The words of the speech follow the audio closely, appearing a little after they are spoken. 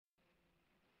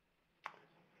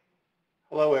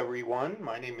Hello everyone,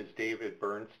 my name is David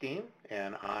Bernstein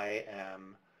and I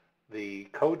am the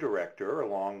co-director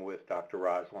along with Dr.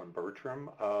 Rosalind Bertram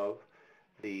of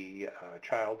the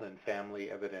Child and Family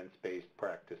Evidence-Based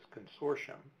Practice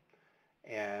Consortium.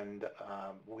 And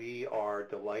we are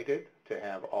delighted to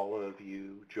have all of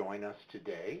you join us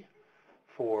today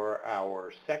for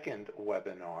our second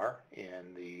webinar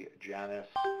in the Janus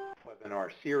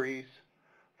webinar series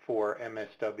for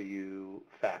MSW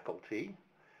faculty.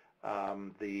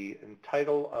 The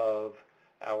title of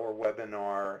our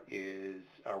webinar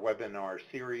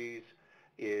series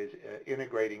is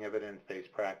Integrating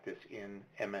Evidence-Based Practice in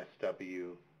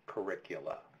MSW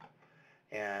Curricula.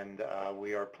 And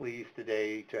we are pleased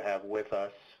today to have with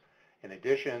us, in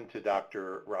addition to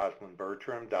Dr. Rosalind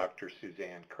Bertram, Dr.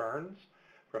 Suzanne Kearns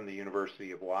from the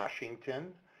University of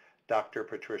Washington, Dr.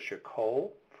 Patricia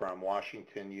Cole from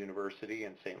Washington University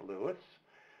in St. Louis,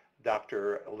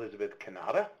 Dr. Elizabeth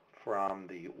Kanata from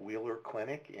the Wheeler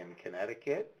Clinic in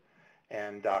Connecticut,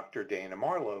 and Dr. Dana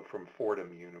Marlowe from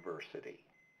Fordham University.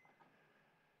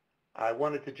 I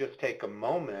wanted to just take a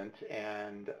moment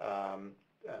and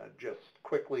just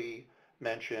quickly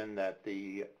mention that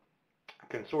the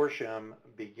consortium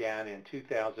began in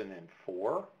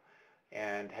 2004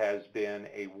 and has been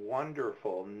a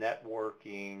wonderful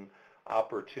networking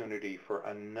opportunity for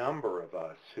a number of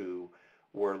us who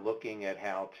were looking at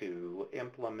how to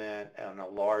implement on a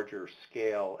larger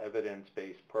scale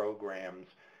evidence-based programs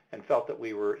and felt that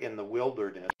we were in the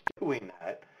wilderness doing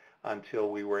that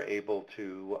until we were able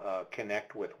to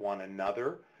connect with one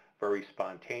another very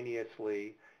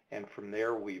spontaneously, and from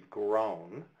there we've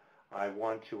grown. I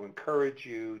want to encourage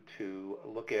you to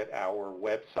look at our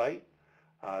website,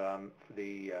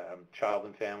 the Child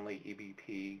and Family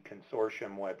EBP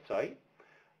Consortium website,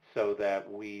 so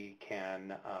that we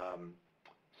can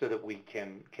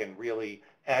really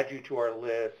add you to our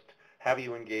list, have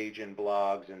you engage in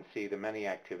blogs, and see the many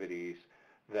activities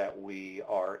that we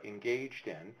are engaged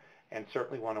in, and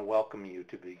certainly want to welcome you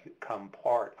to become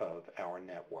part of our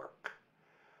network.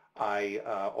 I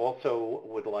also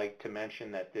would like to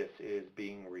mention that this is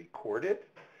being recorded.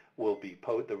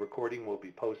 The recording will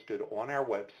be posted on our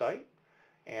website,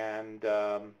 and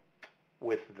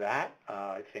with that,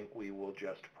 I think we will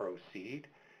just proceed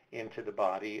into the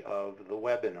body of the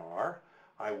webinar.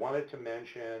 I wanted to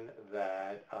mention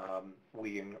that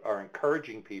we are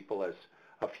encouraging people, as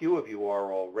a few of you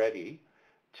are already,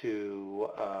 to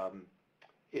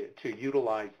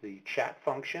utilize the chat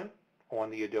function on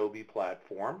the Adobe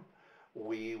platform.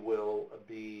 We will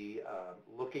be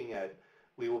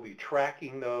we will be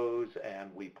tracking those,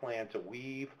 and we plan to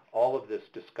weave all of this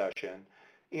discussion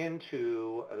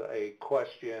into a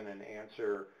question and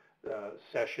answer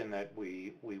session that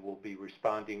we will be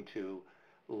responding to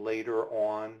later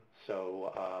on.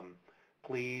 So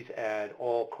please add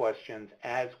all questions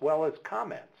as well as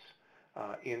comments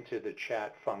into the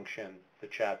chat function, the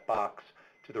chat box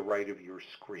to the right of your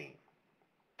screen.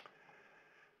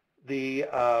 The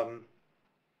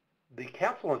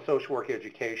Council on Social Work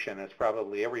Education, as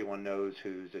probably everyone knows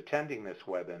who's attending this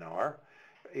webinar,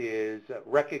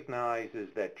 recognizes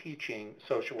that teaching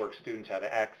social work students how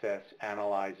to access,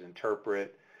 analyze,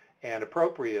 interpret, and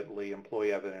appropriately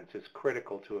employ evidence is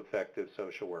critical to effective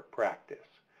social work practice.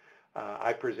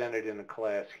 I presented in a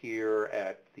class here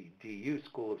at the DU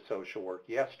School of Social Work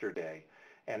yesterday,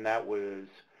 and that was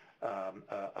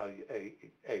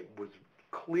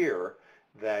clear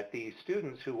that the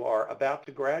students who are about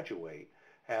to graduate,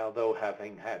 although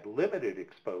having had limited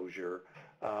exposure,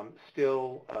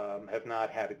 still have not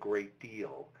had a great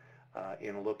deal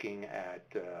in looking at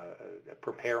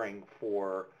preparing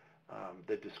for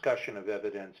the discussion of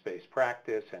evidence-based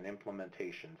practice and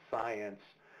implementation science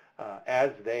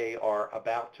as they are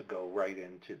about to go right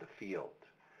into the field.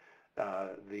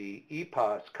 The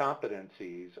EPOS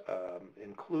competencies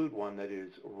include one that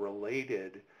is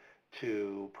related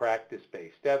to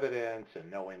practice-based evidence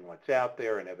and knowing what's out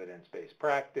there and evidence-based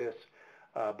practice,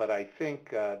 but I think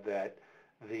that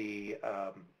the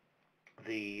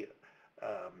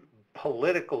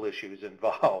political issues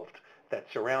involved that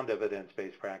surround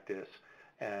evidence-based practice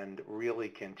and really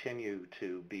continue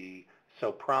to be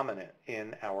so prominent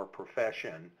in our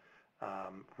profession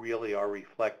really are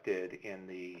reflected in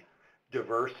the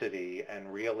diversity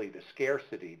and really the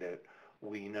scarcity that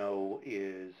we know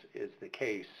is the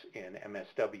case in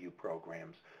MSW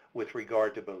programs with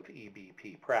regard to both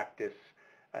EBP practice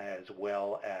as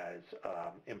well as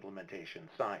implementation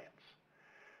science.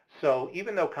 So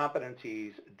even though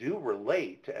competencies do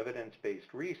relate to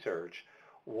evidence-based research,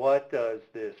 what does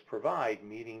this provide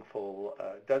meaningful,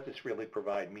 does this really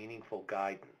provide meaningful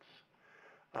guidance?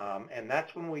 And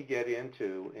that's when we get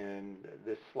into, and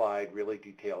this slide really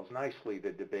details nicely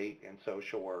the debate in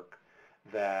social work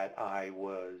that I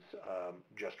was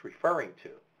just referring to.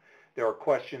 There are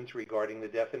questions regarding the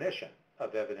definition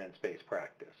of evidence-based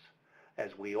practice.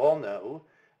 As we all know,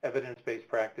 evidence-based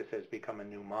practice has become a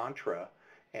new mantra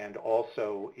and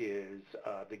also is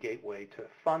the gateway to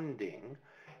funding.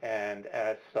 And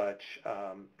as such,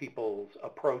 people's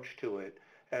approach to it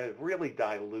has really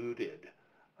diluted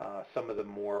some of the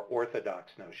more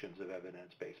orthodox notions of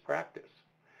evidence-based practice.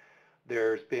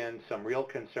 There's been some real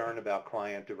concern about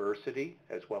client diversity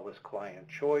as well as client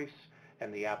choice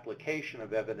and the application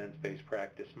of evidence-based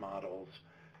practice models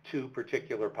to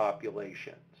particular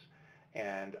populations,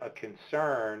 and a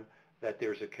concern that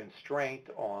there's a constraint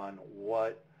on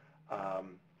what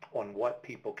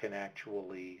people can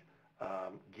actually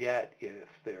get if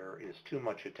there is too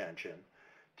much attention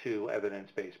to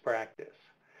evidence-based practice.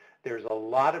 There's a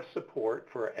lot of support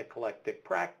for eclectic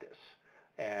practice,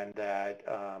 and that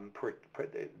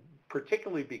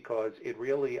particularly because it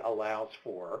really allows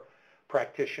for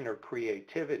practitioner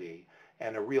creativity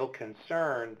and a real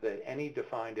concern that any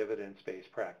defined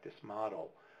evidence-based practice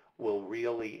model will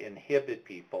really inhibit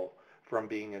people from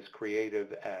being as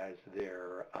creative as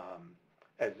their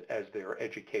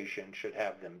education should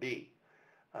have them be.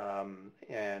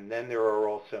 And then there are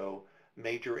also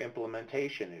major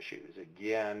implementation issues.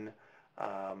 Again,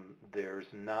 there's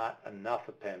not enough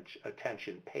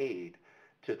attention paid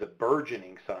to the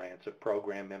burgeoning science of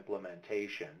program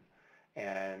implementation,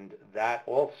 and that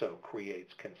also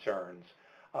creates concerns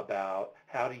about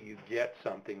how do you get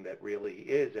something that really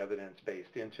is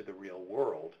evidence-based into the real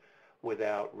world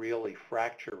without really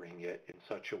fracturing it in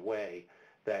such a way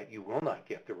that you will not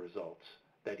get the results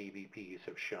that EBPs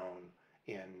have shown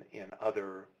in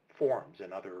other forms,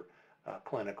 in other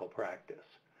clinical practice.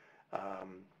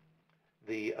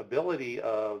 The ability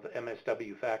of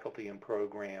MSW faculty and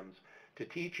programs to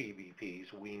teach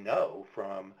EBPs, we know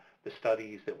from the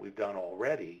studies that we've done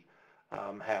already,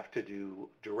 have to do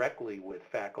directly with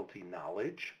faculty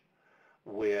knowledge,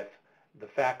 with the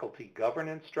faculty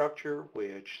governance structure,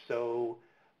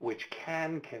 which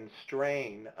can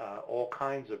constrain all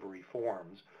kinds of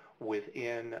reforms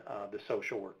within the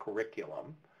social work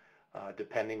curriculum,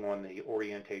 depending on the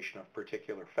orientation of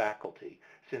particular faculty,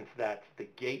 since that's the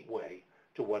gateway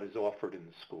to what is offered in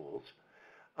the schools.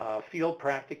 Field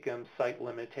practicum site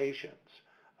limitations,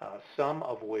 some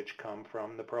of which come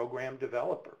from the program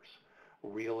developers,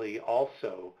 really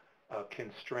also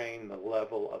constrain the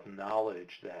level of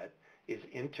knowledge that is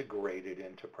integrated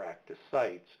into practice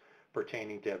sites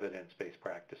pertaining to evidence-based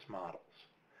practice models.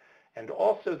 And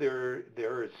also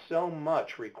there is so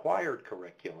much required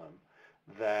curriculum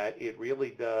that it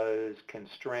really does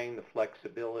constrain the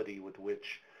flexibility with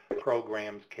which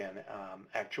programs can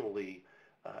actually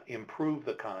improve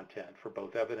the content for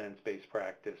both evidence-based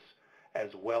practice as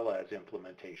well as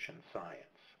implementation science.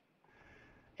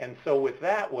 And so with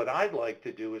that, what I'd like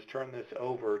to do is turn this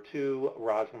over to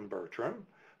Rosalind Bertram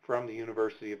from the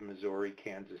University of Missouri,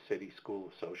 Kansas City School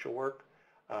of Social Work.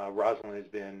 Rosalind has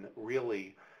been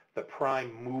really the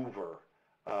prime mover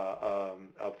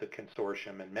of the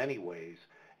consortium in many ways,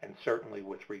 and certainly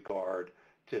with regard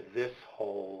to this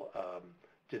whole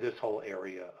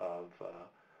area of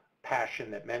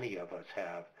passion that many of us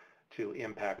have to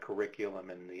impact curriculum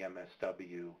in the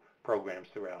MSW programs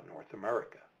throughout North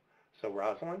America. So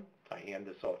Rosalind, I hand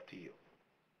this off to you.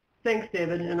 Thanks,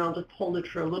 David, and I'll just hold it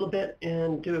for a little bit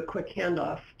and do a quick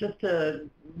handoff. Just to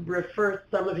refer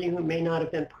some of you who may not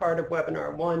have been part of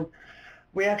Webinar 1,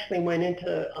 we actually went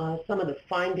into some of the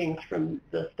findings from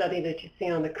the study that you see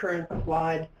on the current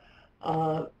slide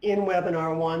in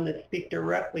Webinar 1 that speak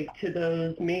directly to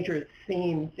those major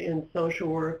themes in social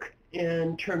work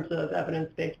in terms of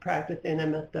evidence-based practice in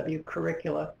MSW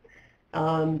curricula.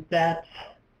 That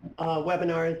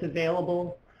webinar is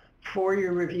available for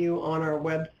your review on our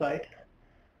website.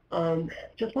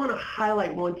 Just want to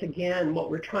highlight once again what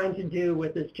we're trying to do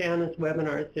with this Janus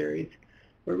webinar series.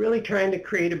 We're really trying to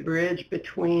create a bridge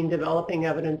between developing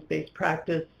evidence-based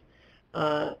practice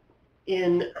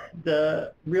in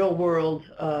the real-world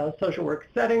social work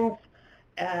settings,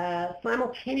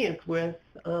 simultaneous with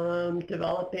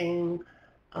developing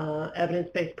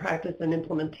evidence-based practice and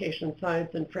implementation science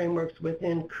and frameworks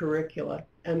within curricula,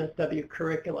 MSW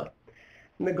curricula.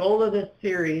 And the goal of this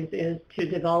series is to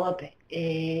develop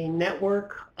a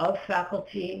network of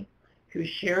faculty who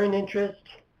share an interest,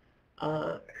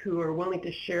 who are willing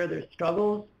to share their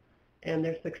struggles and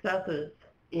their successes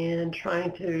in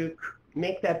trying to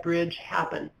make that bridge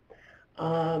happen.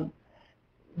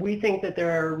 We think that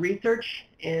there are research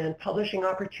and publishing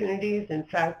opportunities. In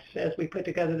fact, as we put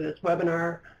together this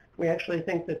webinar, we actually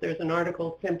think that there's an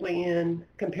article simply in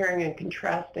comparing and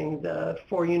contrasting the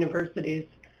 4 universities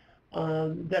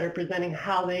that are presenting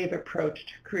how they've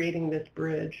approached creating this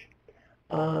bridge.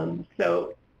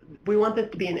 So we want this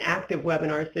to be an active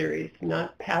webinar series,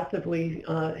 not passively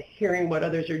hearing what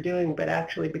others are doing, but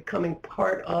actually becoming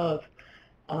part of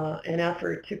an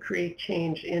effort to create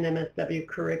change in MSW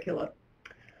curricula.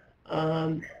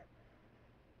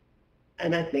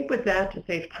 And I think with that, to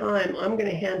save time, I'm going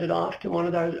to hand it off to one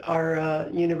of our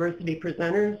university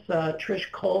presenters,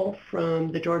 Trish Cole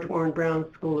from the George Warren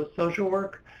Brown School of Social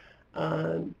Work,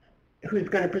 who's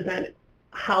going to present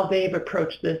how they've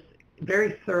approached this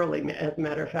very thoroughly, as a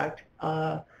matter of fact,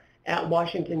 at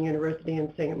Washington University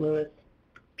in St. Louis.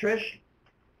 Trish?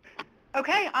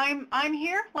 Okay, I'm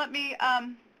here. Let me,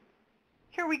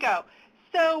 here we go.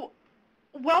 So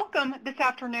welcome this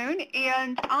afternoon,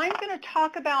 and I'm going to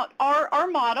talk about our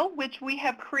model, which we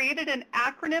have created an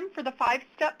acronym for the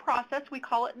 5-step process. We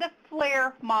call it the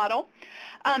FLAIR model,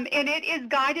 and it is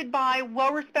guided by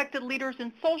well-respected leaders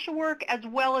in social work as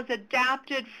well as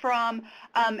adapted from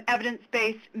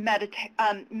evidence-based medicine.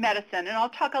 And I'll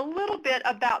talk a little bit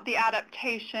about the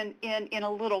adaptation in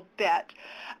a little bit.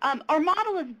 Our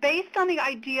model is based on the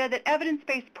idea that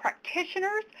evidence-based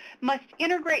practitioners must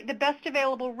integrate the best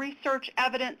available research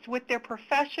evidence with their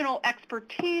professional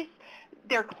expertise,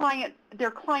 their client's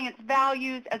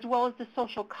values, as well as the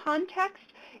social context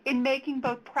in making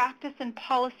both practice and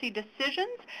policy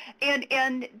decisions,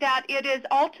 and that it is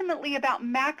ultimately about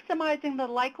maximizing the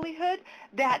likelihood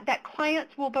that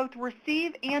clients will both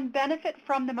receive and benefit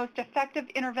from the most effective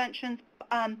interventions,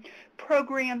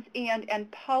 programs,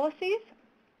 and policies.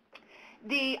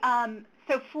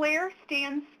 So FLAIR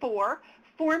stands for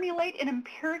formulate an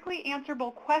empirically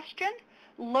answerable question,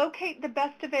 locate the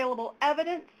best available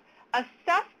evidence,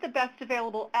 assess the best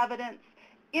available evidence,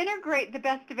 integrate the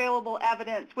best available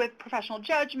evidence with professional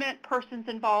judgment, persons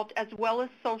involved, as well as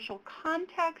social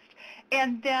context,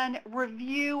 and then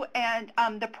review and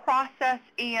the process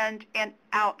and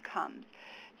outcomes.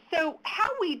 So how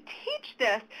we teach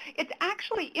this, it's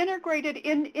actually integrated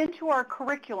into our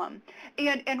curriculum,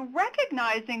 and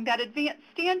recognizing that advanced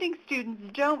standing students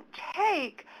don't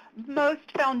take most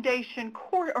foundation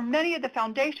course or many of the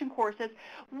foundation courses,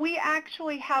 we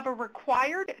actually have a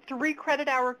required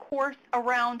 3-credit-hour course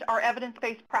around our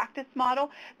evidence-based practice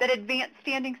model that advanced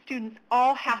standing students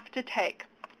all have to take.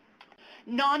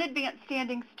 Non-advanced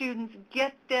standing students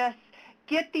get the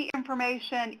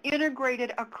information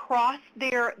integrated across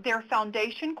their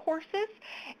foundation courses.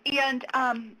 And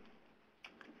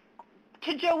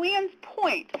to Joanne's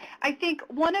point, I think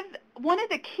one of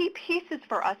the key pieces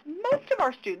for us, most of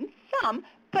our students, some,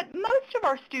 but most of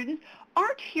our students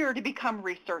aren't here to become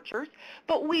researchers,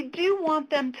 but we do want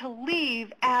them to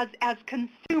leave as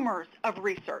consumers of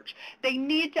research. They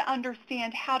need to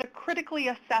understand how to critically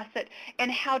assess it and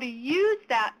how to use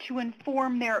that to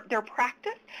inform their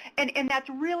practice, and that's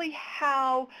really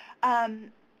how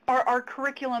our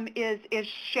curriculum is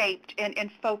shaped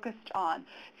and focused on.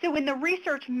 So in the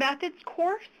research methods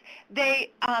course,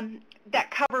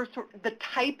 that covers the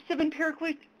types of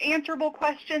empirically answerable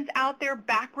questions out there,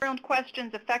 background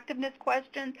questions, effectiveness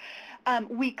questions.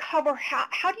 We cover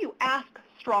how do you ask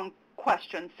strong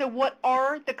questions. So what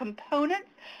are the components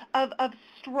of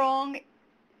strong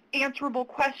answerable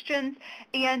questions,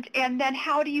 and then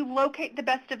how do you locate the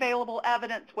best available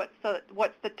evidence? What's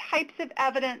the types of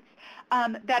evidence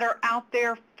that are out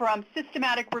there, from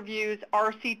systematic reviews,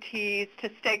 RCTs, to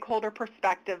stakeholder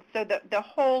perspectives? So the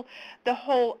whole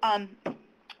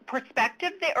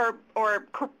perspective there,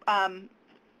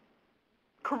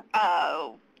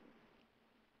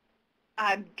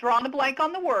 I'm drawing a blank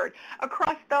on the word,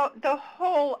 across the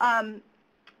whole.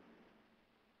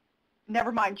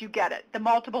 Never mind, you get it, the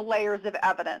multiple layers of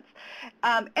evidence.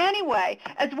 Anyway,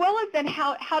 as well as then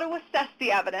how to assess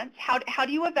the evidence, how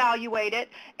do you evaluate it,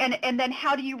 and then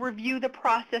how do you review the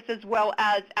process as well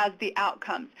as the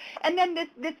outcomes. And then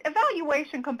this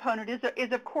evaluation component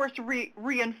is of course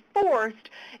reinforced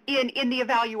in the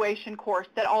evaluation course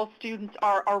that all students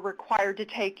are required to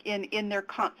take in their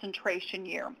concentration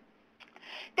year.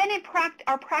 Then in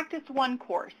our Practice 1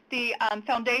 course, the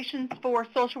Foundations for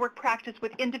Social Work Practice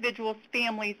with Individuals,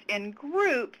 Families, and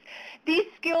Groups, these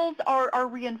skills are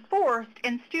reinforced,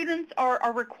 and students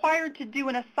are required to do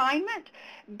an assignment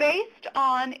based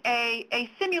on a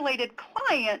simulated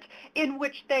client, in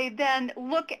which they then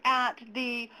look at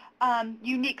the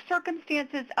unique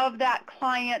circumstances of that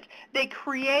client. They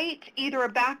create either a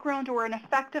background or an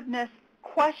effectiveness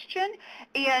question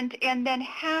and then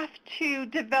have to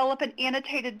develop an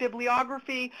annotated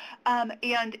bibliography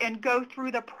and go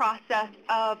through the process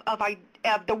of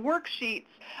the worksheets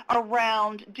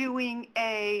around doing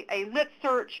a lit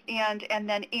search and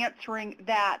then answering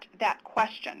that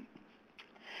question.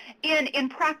 In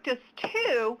practice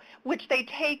 2, which they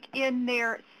take in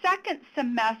their second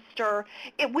semester,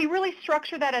 we really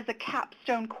structure that as a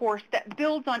capstone course that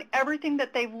builds on everything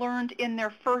that they've learned in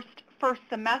their first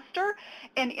semester,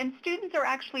 and students are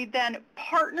actually then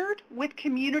partnered with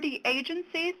community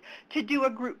agencies to do a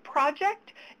group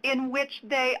project in which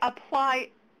they apply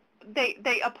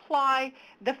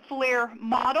the FLAIR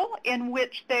model, in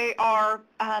which they are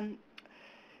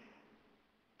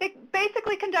they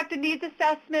basically conduct a needs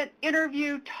assessment,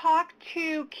 interview, talk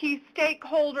to key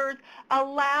stakeholders,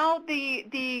 allow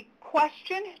the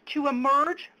question to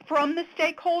emerge from the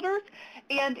stakeholders,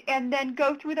 and then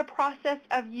go through the process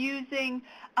of using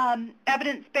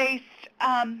evidence-based,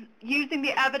 using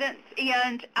the evidence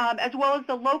and as well as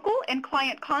the local and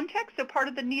client context. So part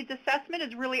of the needs assessment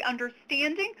is really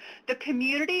understanding the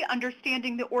community,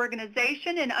 understanding the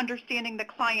organization, and understanding the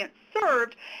client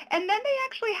served. And then they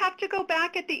actually have to go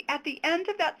back at the end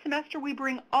of that semester. We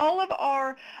bring all of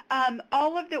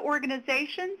the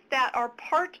organizations that are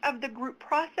part of the group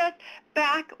process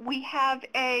back. We have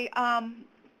a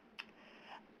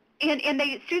and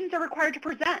students are required to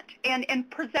present and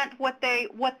present what they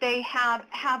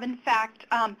have in fact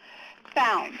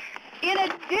found. In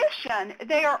addition,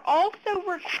 they are also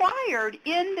required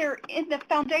in the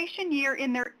foundation year,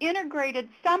 in their integrated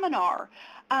seminar,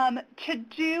 to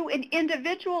do an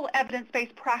individual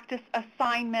evidence-based practice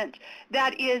assignment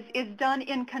that is done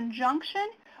in conjunction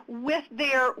with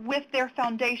their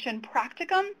foundation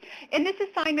practicum. And this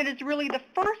assignment is really the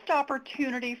first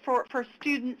opportunity for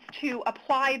students to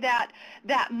apply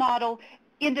that model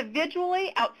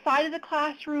individually, outside of the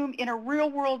classroom, in a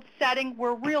real-world setting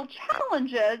where real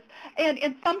challenges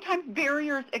and sometimes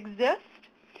barriers exist.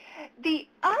 The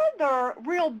other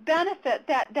real benefit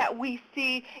that we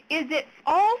see is it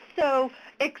also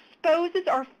exposes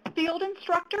our field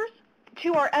instructors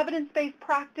to our evidence-based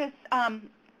practice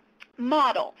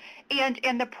model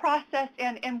and the process,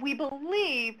 and we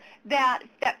believe that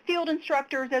field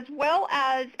instructors, as well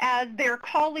as their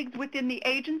colleagues within the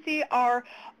agency, are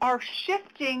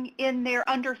shifting in their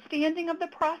understanding of the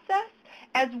process,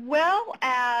 as well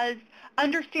as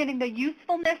understanding the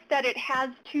usefulness that it has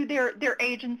to their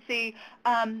agency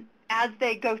as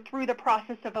they go through the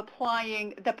process of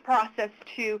applying the process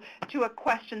to a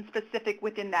question specific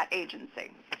within that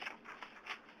agency.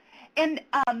 And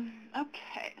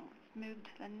okay, move to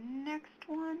the next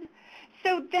one.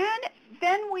 So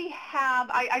then we have,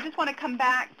 I just want to come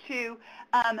back to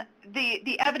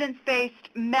the evidence-based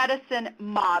medicine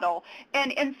model.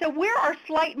 And so where our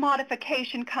slight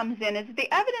modification comes in is the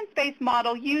evidence-based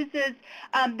model uses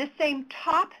the same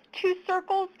top two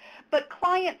circles, but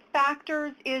client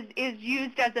factors is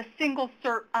used as a single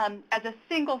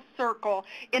circle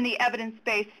in the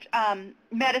evidence-based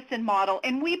medicine model.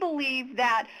 And we believe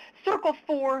that circle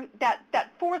 4,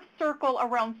 that fourth circle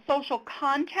around social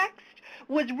context,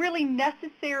 was really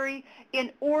necessary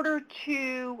in order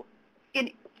to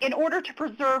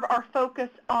preserve our focus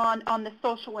on the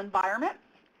social environment.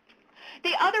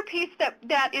 The other piece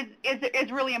that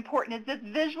is really important is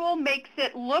this visual makes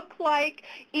it look like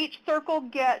each circle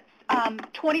gets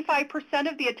 25%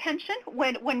 of the attention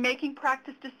when making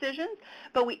practice decisions,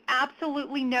 but we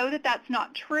absolutely know that that's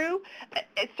not true.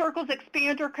 Circles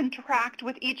expand or contract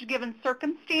with each given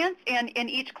circumstance and in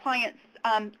each client's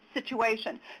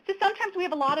situation. So sometimes we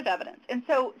have a lot of evidence, and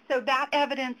so that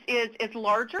evidence is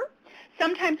larger.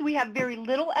 Sometimes we have very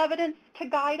little evidence to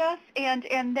guide us, and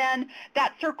then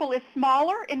that circle is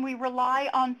smaller, and we rely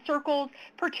on circles,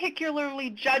 particularly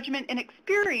judgment and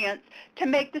experience, to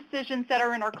make decisions that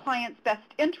are in our client's best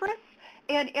interests.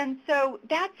 And so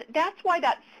that's why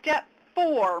that step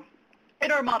 4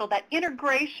 in our model, that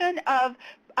integration of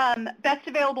best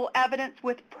available evidence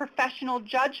with professional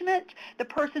judgment, the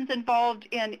persons involved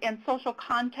in social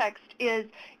context, is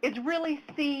really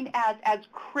seen as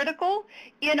critical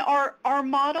in our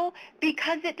model,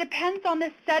 because it depends on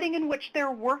the setting in which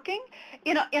they're working.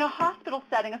 In a hospital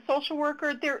setting, a social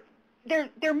worker,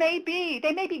 they may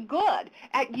be good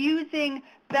at using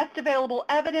best available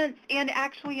evidence and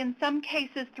actually in some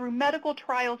cases through medical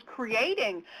trials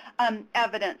creating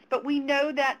evidence, but we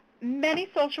know that many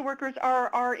social workers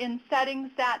are in settings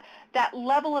that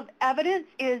level of evidence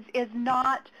is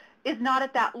not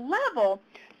at that level.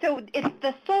 So it's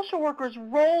the social worker's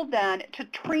role then to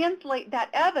translate that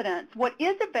evidence, what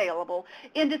is available,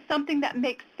 into something that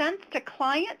makes sense to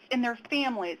clients and their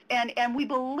families. And we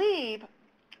believe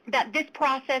this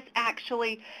process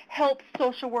actually helps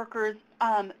social workers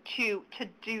to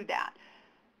do that.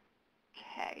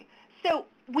 Okay, so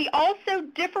we also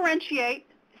differentiate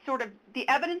sort of the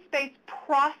evidence-based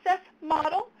process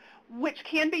model, which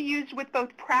can be used with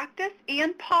both practice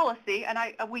and policy, and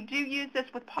we do use this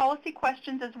with policy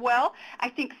questions as well. I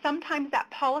think sometimes that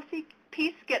policy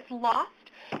piece gets lost,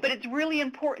 but it's really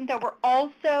important that we're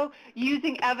also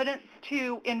using evidence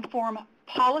to inform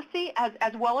policy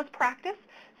as well as practice.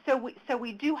 So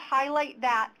we do highlight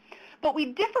that, but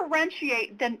we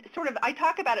differentiate then sort of, I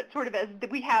talk about it sort of as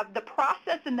we have the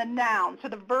process and the noun, so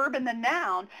the verb and the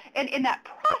noun, and in that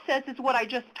process is what I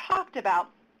just talked about.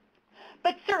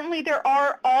 But certainly there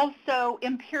are also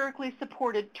empirically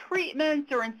supported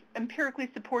treatments or empirically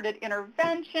supported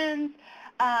interventions,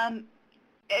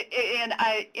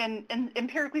 in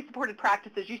empirically supported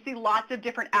practices. You see lots of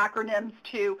different acronyms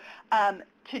to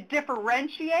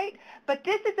differentiate, but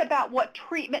this is about what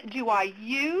treatment do I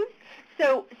use.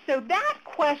 So that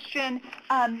question,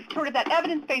 sort of that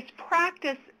evidence-based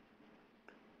practice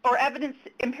or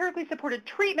empirically supported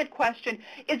treatment question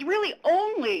is really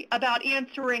only about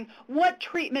answering what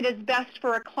treatment is best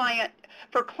for client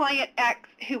X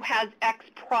who has X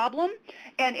problem.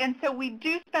 And so we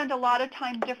do spend a lot of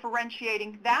time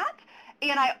differentiating that.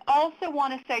 And I also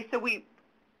want to say,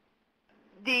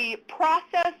 the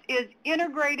process is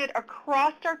integrated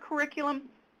across our curriculum,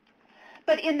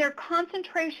 but in their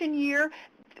concentration year,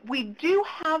 we do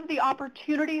have the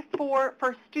opportunity for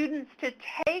students to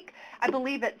take, I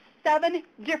believe it's 7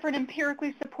 different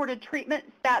empirically supported treatments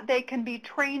that they can be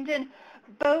trained in,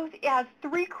 both as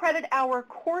 3 credit hour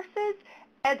courses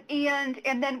and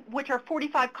then which are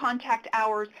 45 contact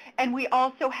hours. And we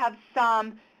also have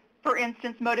some, for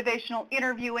instance, motivational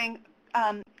interviewing,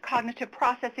 cognitive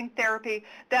processing therapy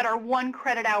that are 1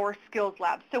 credit hour skills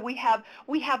labs. So we have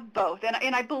both,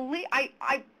 and I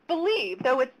believe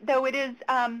though it is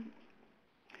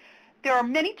there are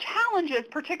many challenges,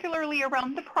 particularly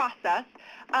around the process.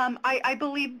 I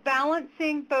believe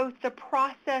balancing both the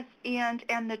process and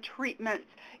the treatments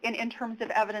in terms of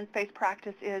evidence-based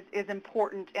practice is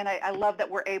important, and I love that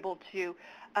we're able to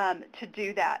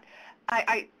do that.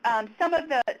 Some of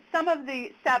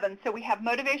the 7. So we have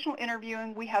motivational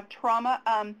interviewing, we have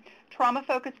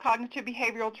trauma-focused cognitive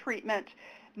behavioral treatment,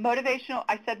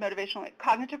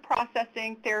 cognitive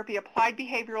processing therapy, applied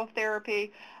behavioral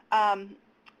therapy,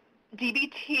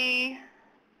 DBT.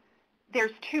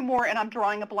 There's 2 more, and I'm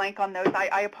drawing a blank on those.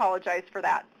 I apologize for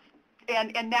that.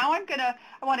 And now I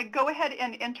want to go ahead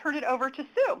and turn it over to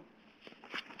Sue.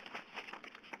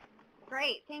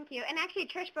 Great, thank you. And actually,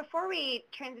 Trish, before we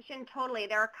transition totally,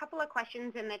 there are a couple of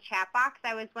questions in the chat box.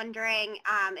 I was wondering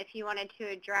if you wanted to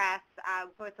address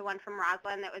both the one from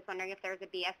Rosalind that was wondering if there's a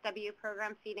BSW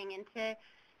program feeding into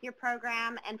your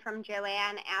program, and from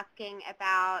Joanne asking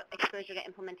about exposure to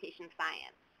implementation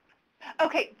science.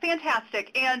 Okay,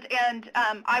 fantastic. And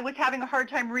I was having a hard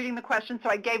time reading the question, so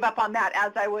I gave up on that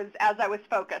as I was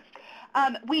focused.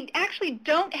 We actually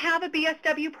don't have a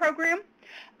BSW program.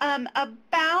 And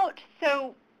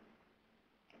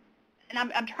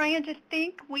I'm trying to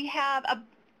think. We have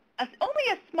only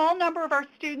a small number of our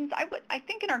students. I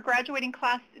think in our graduating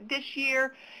class this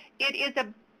year,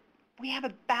 we have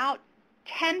about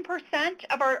 10%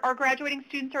 of our graduating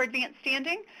students are advanced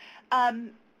standing,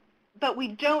 but we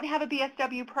don't have a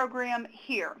BSW program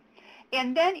here.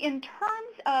 And then in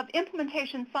terms of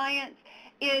implementation science,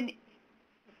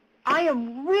 I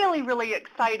am really, really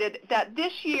excited that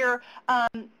this year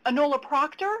Enola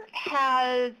Proctor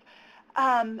has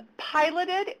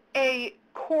piloted a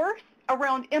course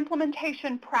around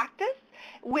implementation practice,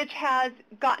 which has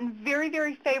gotten very,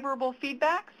 very favorable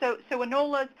feedback. So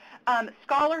Enola's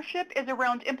scholarship is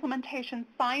around implementation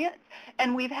science,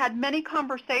 and we've had many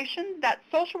conversations that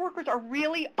social workers are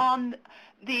really on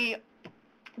the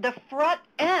front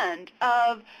end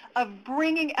of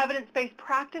bringing evidence-based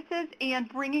practices and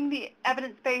bringing the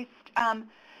evidence-based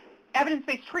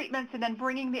treatments, and then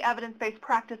bringing the evidence-based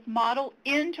practice model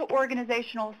into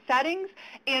organizational settings.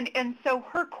 And so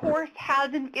her course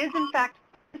is in fact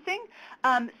focusing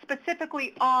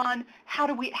specifically on how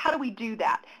do we do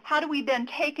that? How do we then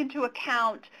take into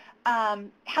account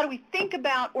how do we think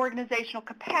about organizational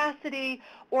capacity,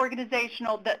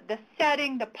 the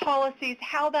setting, the policies,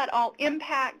 how that all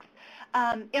impacts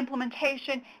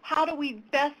implementation? How do we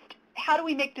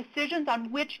make decisions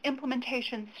on which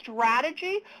implementation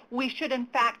strategy we should in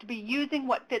fact be using,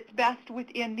 what fits best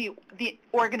within the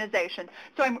organization?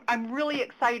 So I'm really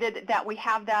excited that we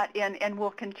have that and we'll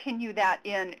continue that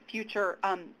in future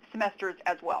semesters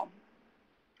as well.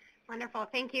 Wonderful.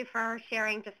 Thank you for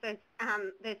sharing just those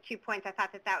 2 points. I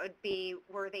thought that would be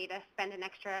worthy to spend an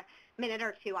extra minute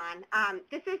or two on.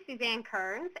 This is Suzanne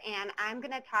Kearns, and I'm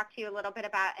going to talk to you a little bit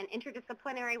about an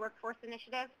interdisciplinary workforce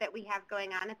initiative that we have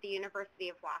going on at the University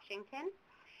of Washington.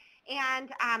 And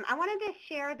I wanted to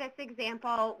share this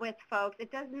example with folks. It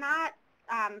does not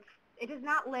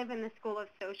live in the School of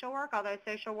Social Work, although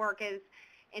social work is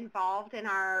involved in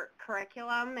our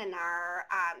curriculum and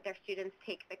their students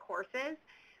take the courses.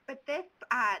 But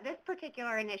this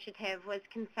particular initiative was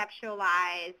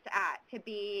conceptualized to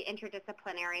be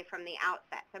interdisciplinary from the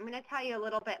outset. So I'm going to tell you a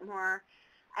little bit more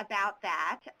about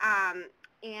that.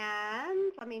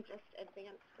 And let me just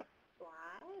advance the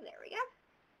slide. There we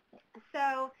go.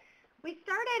 So we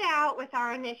started out with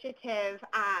our initiative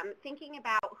thinking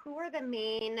about who are the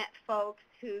main folks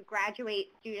who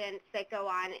graduate students that go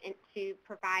on to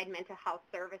provide mental health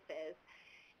services,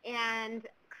 and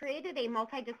created a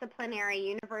multidisciplinary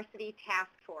university task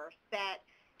force that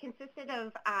consisted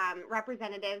of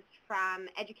representatives from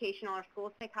educational or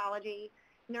school psychology,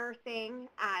 nursing,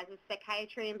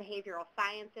 psychiatry and behavioral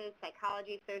sciences,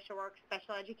 psychology, social work,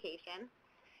 special education.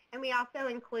 And we also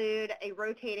include a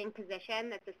rotating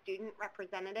position that's a student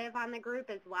representative on the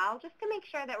group as well, just to make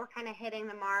sure that we're kind of hitting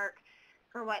the mark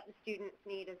for what the students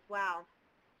need as well.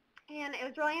 And it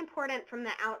was really important from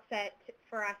the outset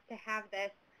for us to have this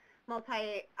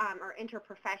or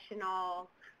interprofessional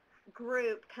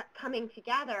group coming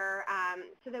together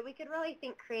so that we could really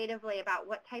think creatively about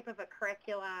what type of a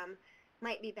curriculum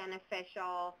might be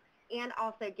beneficial, and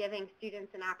also giving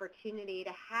students an opportunity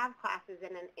to have classes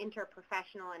in an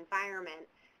interprofessional environment,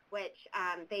 which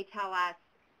they tell us,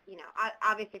 you know,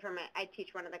 obviously I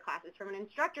teach one of the classes. From an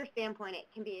instructor standpoint, it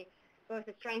can be both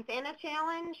a strength and a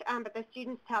challenge, but the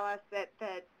students tell us that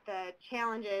the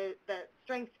challenges, the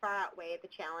strengths far outweigh the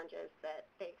challenges that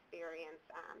they experience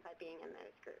by being in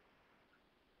those groups.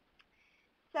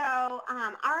 So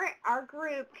our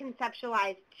group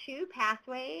conceptualized 2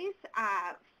 pathways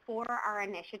for our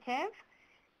initiative.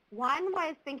 One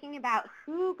was thinking about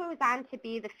who goes on to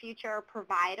be the future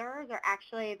providers, or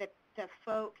actually the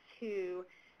folks who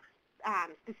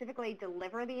specifically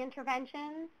deliver the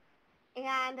interventions.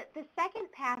 And the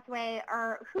second pathway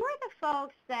are who are the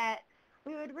folks that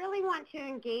we would really want to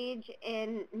engage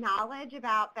in knowledge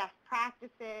about best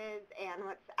practices and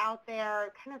what's out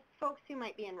there, kind of folks who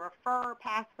might be in referrer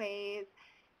pathways,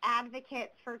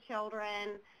 advocates for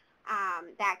children,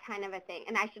 that kind of a thing.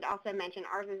 And I should also mention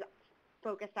ours is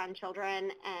focused on children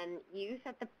and youth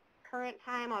at the current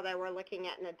time, although we're looking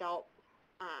at an adult,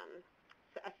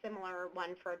 a similar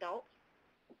one for adults.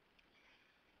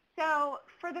 So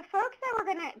for the folks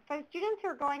that for students who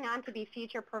are going on to be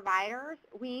future providers,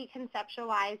 we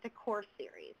conceptualized a course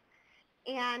series.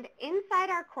 And inside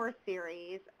our course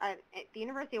series, at the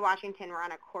University of Washington, we're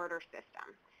on a quarter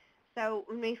system. So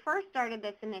when we first started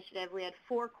this initiative, we had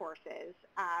 4 courses.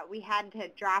 We had to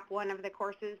drop one of the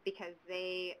courses because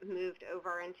they moved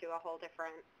over into a whole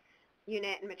different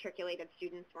unit, and matriculated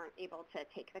students weren't able to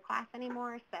take the class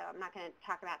anymore, so I'm not going to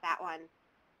talk about that one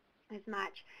as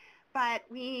much. But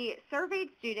we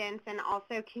surveyed students and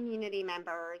also community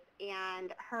members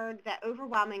and heard that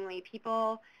overwhelmingly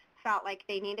people felt like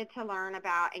they needed to learn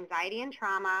about anxiety and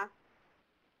trauma,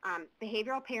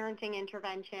 behavioral parenting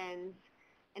interventions,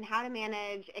 and how to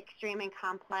manage extreme and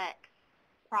complex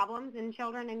problems in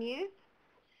children and youth.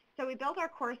 So we built our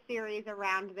course series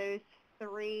around those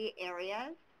 3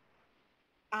 areas.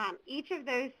 Each of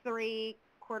those 3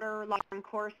 quarter-long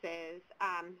courses,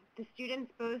 the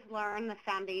students both learn the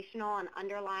foundational and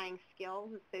underlying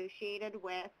skills associated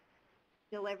with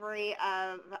delivery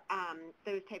of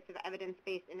those types of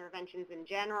evidence-based interventions in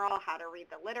general, how to read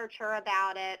the literature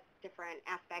about it, different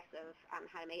aspects of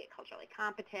how to make it culturally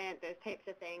competent, those types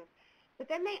of things. But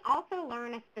then they also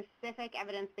learn a specific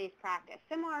evidence-based practice,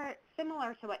 similar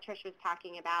to what Trish was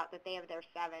talking about, that they have their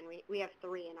 7. We have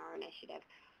 3 in our initiative.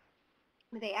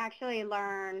 They actually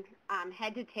learn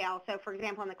head to tail. So for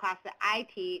example, in the class that I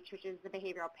teach, which is the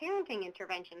Behavioral Parenting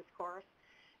Interventions course,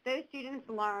 those students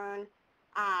learn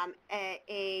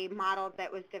a model that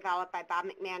was developed by Bob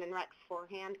McMahon and Rex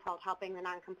Forehand called Helping the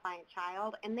Non-Compliant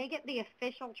Child, and they get the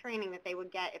official training that they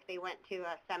would get if they went to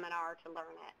a seminar to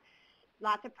learn it.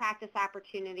 Lots of practice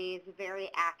opportunities,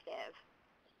 very active.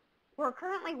 We're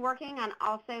currently working on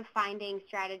also finding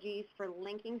strategies for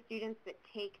linking students that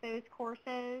take those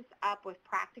courses up with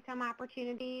practicum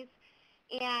opportunities.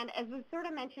 And as was sort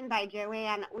of mentioned by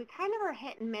Joanne, we kind of are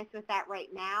hit and miss with that right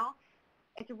now.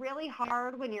 It's really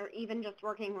hard when you're even just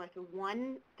working with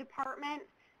one department,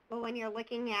 but when you're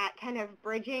looking at kind of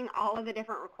bridging all of the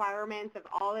different requirements of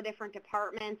all the different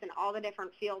departments and all the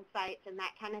different field sites and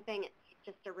that kind of thing,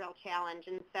 just a real challenge.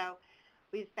 And so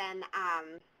we've been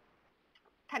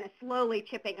kind of slowly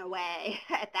chipping away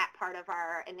at that part of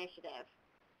our initiative.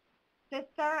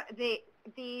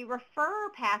 The refer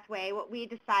pathway, what we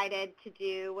decided to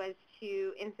do was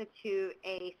to institute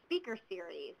a speaker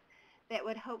series that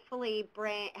would hopefully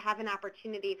have an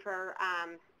opportunity for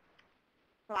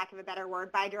lack of a better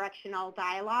word, bidirectional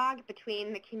dialogue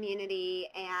between the community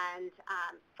and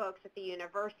folks at the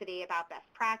university about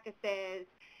best practices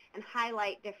and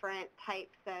highlight different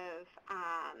types of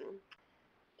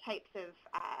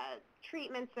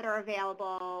treatments that are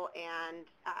available and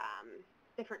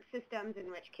different systems in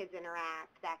which kids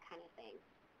interact, that kind of thing.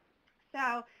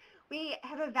 So we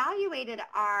have evaluated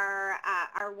our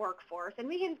workforce, and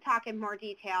we can talk in more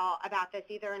detail about this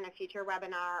either in a future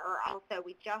webinar or also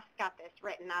we just got this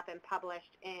written up and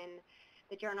published in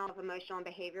the Journal of Emotional and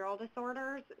Behavioral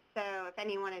Disorders. So if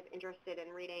anyone is interested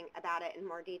in reading about it in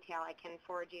more detail, I can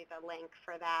forward you the link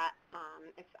for that.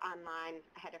 It's online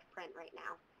ahead of print right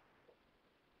now.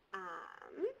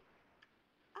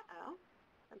 Uh-oh.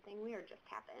 Something weird just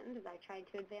happened as I tried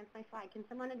to advance my slide. Can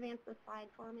someone advance the slide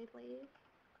for me, please?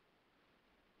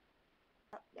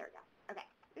 Oh, there we go. Okay.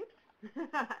 Oops.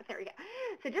 There we go.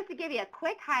 So just to give you a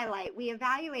quick highlight, we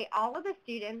evaluate all of the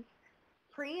students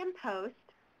pre and post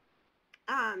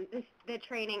the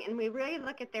training, and we really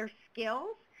look at their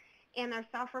skills and their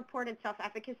self-reported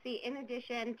self-efficacy in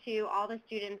addition to all the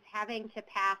students having to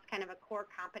pass kind of a core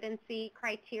competency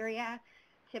criteria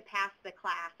to pass the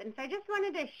class. And so I just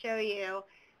wanted to show you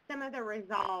some of the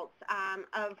results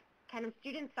of kind of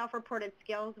student self-reported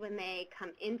skills when they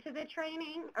come into the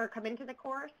training or come into the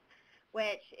course,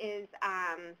 which is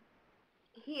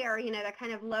here, you know, they're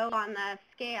kind of low on the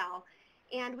scale.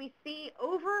 And we see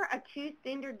over a 2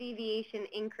 standard deviation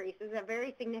increase. This is a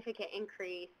very significant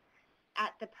increase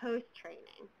at the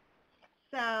post-training.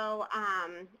 So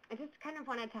I just kind of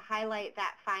wanted to highlight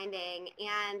that finding,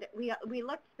 and we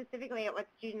looked specifically at what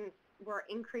students were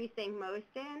increasing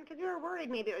most in, because we were worried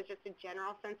maybe it was just a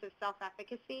general sense of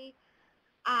self-efficacy.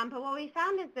 But what we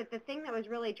found is that the thing that was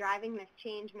really driving this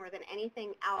change more than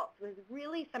anything else was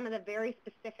really some of the very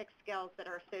specific skills that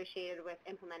are associated with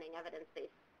implementing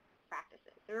evidence-based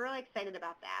practices. So we're really excited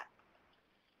about that.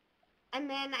 And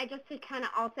then I just to kind of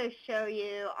also show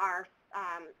you our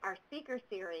speaker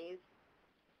series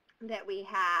that we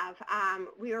have.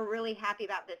 We were really happy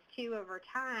about this too over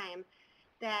time,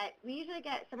 that we usually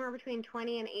get somewhere between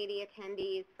 20 and 80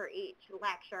 attendees for each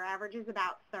lecture. Average is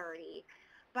about 30.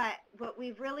 But what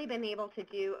we've really been able to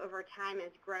do over time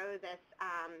is grow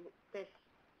this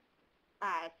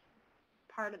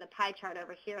part of the pie chart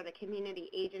over here, the community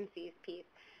agencies piece,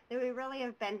 that we really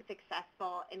have been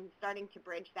successful in starting to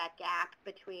bridge that gap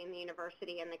between the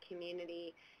university and the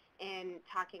community in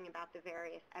talking about the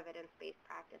various evidence-based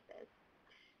practices.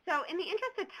 So in the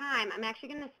interest of time, I'm actually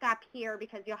going to stop here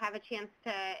because you'll have a chance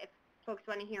to, if folks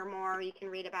want to hear more, you can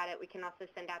read about it. We can also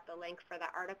send out the link for the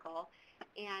article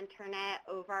and turn it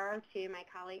over to my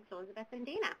colleagues Elizabeth and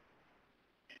Dana.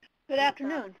 Good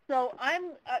afternoon. So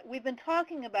we've been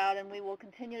talking about, and we will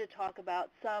continue to talk about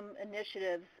some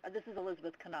initiatives. This is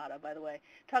Elizabeth Kanata, by the way.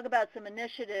 Talk about some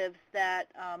initiatives that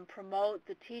promote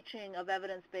the teaching of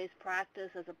evidence-based practice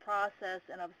as a process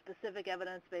and of specific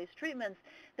evidence-based treatments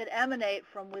that emanate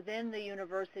from within the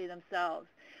university themselves.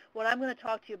 What I'm going to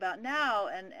talk to you about now,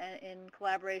 and in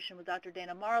collaboration with Dr.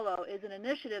 Dana Marlowe, is an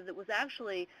initiative that was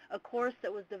actually a course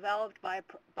that was developed by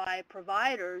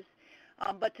providers,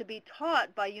 but to be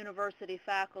taught by university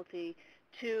faculty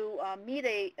to meet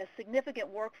a significant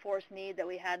workforce need that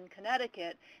we had in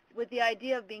Connecticut, with the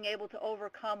idea of being able to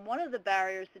overcome one of the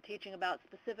barriers to teaching about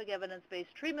specific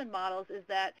evidence-based treatment models is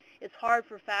that it's hard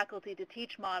for faculty to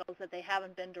teach models that they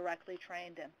haven't been directly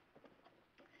trained in.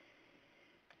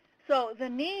 So the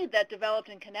need that developed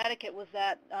in Connecticut was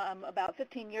that about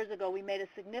 15 years ago we made a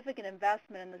significant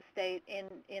investment in the state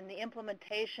in the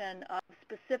implementation of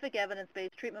specific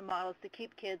evidence-based treatment models to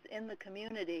keep kids in the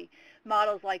community,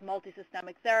 models like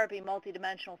multisystemic therapy,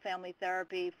 multidimensional family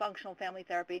therapy, functional family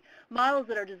therapy, models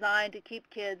that are designed to keep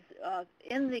kids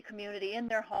in the community, in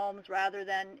their homes, rather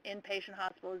than inpatient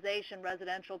hospitalization,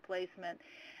 residential placement.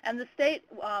 And the state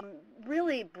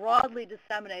really broadly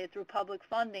disseminated through public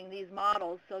funding these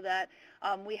models so that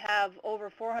we have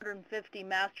over 450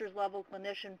 master's level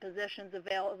clinician positions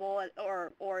available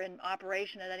or in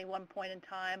operation at any one point in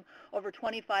time, over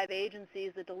 25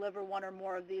 agencies that deliver one or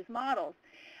more of these models.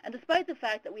 And despite the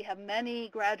fact that we have many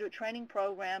graduate training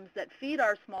programs that feed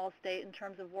our small state in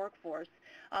terms of workforce,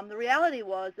 the reality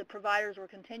was that providers were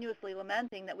continuously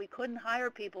lamenting that we couldn't hire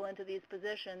people into these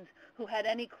positions who had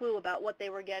any clue about what they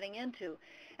were getting into.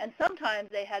 And sometimes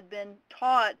they had been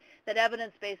taught that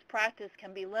evidence-based practice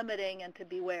can be limiting and to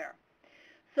beware.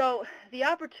 So the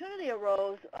opportunity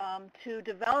arose to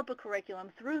develop a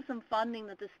curriculum through some funding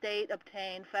that the state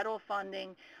obtained, federal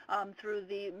funding through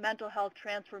the Mental Health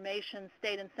Transformation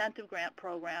State Incentive Grant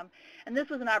Program. And this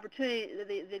was an opportunity,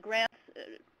 the grants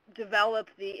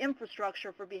developed the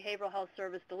infrastructure for behavioral health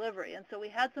service delivery. And so we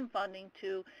had some funding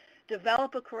to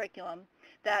develop a curriculum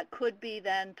that could be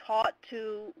then taught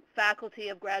to faculty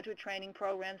of graduate training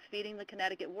programs feeding the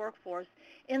Connecticut workforce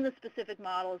in the specific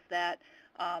models that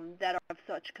are of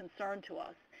such concern to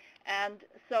us. And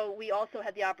so we also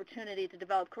had the opportunity to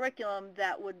develop curriculum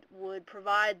that would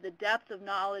provide the depth of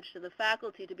knowledge to the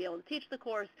faculty to be able to teach the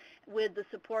course, with the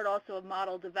support also of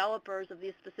model developers of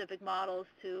these specific models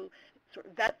to sort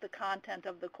of vet the content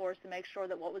of the course to make sure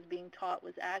that what was being taught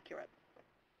was accurate.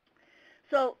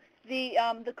 So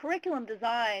the curriculum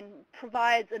design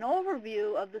provides an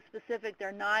overview of the specific, there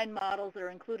are 9 models that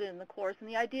are included in the course, and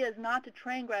the idea is not to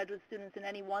train graduate students in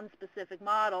any one specific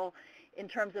model in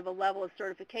terms of a level of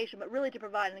certification, but really to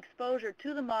provide an exposure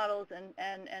to the models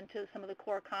and to some of the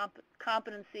core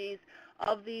competencies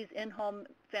of these in-home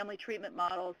family treatment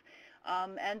models,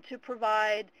 and to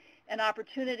provide an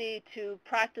opportunity to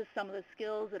practice some of the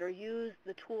skills that are used,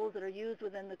 the tools that are used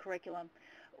within the curriculum.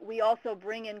 We also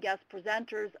bring in guest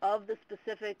presenters of the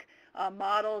specific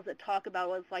models that talk about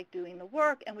what it's like doing the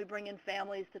work, and we bring in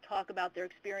families to talk about their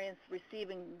experience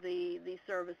receiving the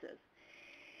services.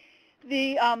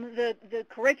 The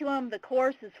curriculum, the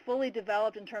course is fully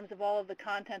developed in terms of all of the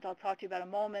content I'll talk to you about in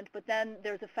a moment, but then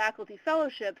there's a faculty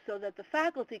fellowship so that the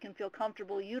faculty can feel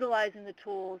comfortable utilizing the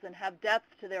tools and have depth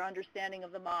to their understanding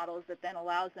of the models that then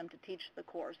allows them to teach the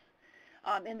course.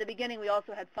 In the beginning, we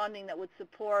also had funding that would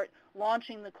support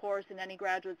launching the course in any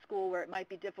graduate school where it might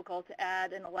be difficult to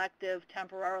add an elective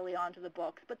temporarily onto the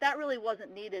books, but that really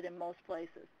wasn't needed in most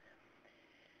places.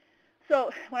 So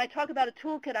when I talk about a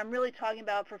toolkit, I'm really talking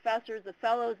about professors, the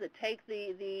fellows that take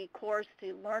the course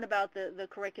to learn about the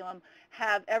curriculum,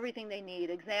 have everything they need: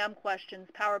 exam questions,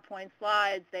 PowerPoint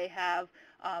slides, they have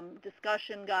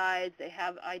discussion guides, they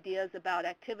have ideas about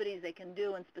activities they can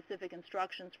do and specific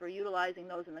instructions for utilizing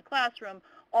those in the classroom,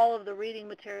 all of the reading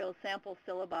materials, sample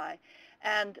syllabi.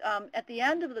 And at the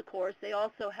end of the course, they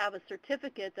also have a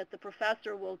certificate that the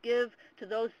professor will give to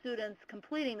those students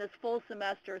completing this full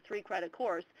semester 3-credit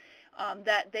course,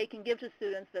 that they can give to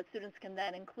students, that students can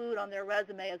then include on their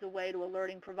resume as a way to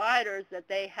alerting providers that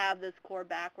they have this core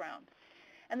background.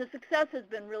 And the success has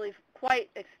been really quite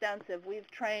extensive. We've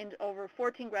trained over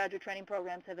 14 graduate training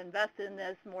programs, have invested in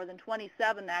this, more than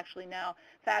 27 actually now.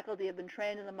 Faculty have been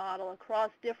trained in the model across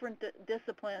different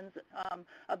disciplines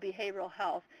of behavioral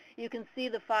health. You can see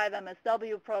the 5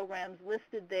 MSW programs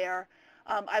listed there.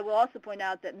 I will also point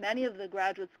out that many of the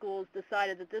graduate schools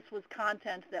decided that this was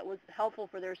content that was helpful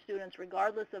for their students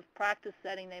regardless of practice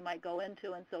setting they might go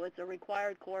into, and so it's a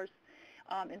required course.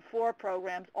 In 4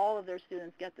 programs, all of their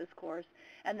students get this course,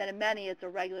 and then in many, it's a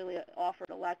regularly offered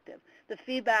elective. The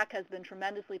feedback has been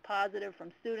tremendously positive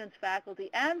from students, faculty,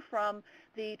 and from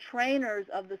the trainers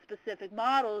of the specific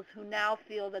models who now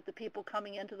feel that the people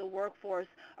coming into the workforce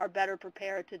are better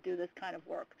prepared to do this kind of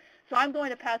work. So I'm going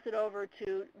to pass it over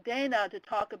to Dana to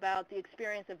talk about the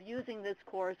experience of using this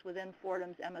course within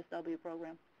Fordham's MSW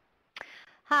program.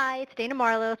 Hi, it's Dana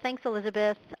Marlowe. Thanks,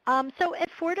 Elizabeth. So at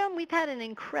Fordham, we've had an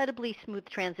incredibly smooth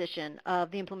transition of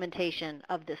the implementation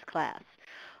of this class.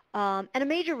 And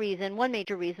one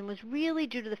major reason was really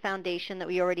due to the foundation that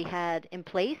we already had in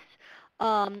place.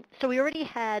 So we already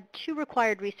had 2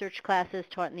 required research classes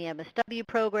taught in the MSW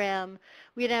program.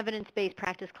 We had an evidence-based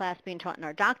practice class being taught in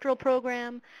our doctoral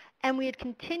program. And we had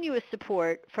continuous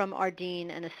support from our dean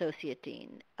and associate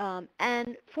dean.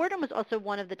 And Fordham was also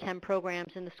one of the 10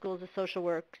 programs in the Schools of Social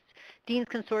Work's Dean's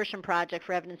Consortium project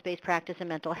for evidence-based practice and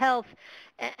mental health.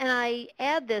 And I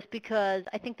add this because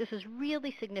I think this is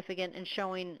really significant in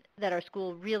showing that our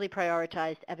school really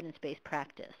prioritized evidence-based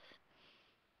practice.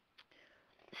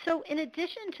 So in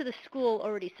addition to the school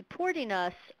already supporting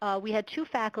us, we had 2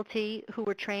 faculty who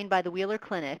were trained by the Wheeler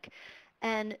Clinic.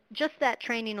 And just that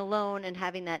training alone and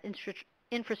having that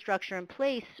infrastructure in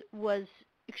place was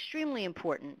extremely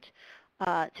important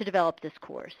to develop this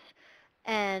course.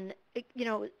 And, you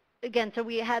know, again, so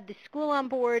we had the school on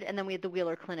board, and then we had the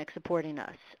Wheeler Clinic supporting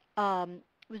us.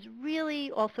 It was really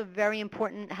also very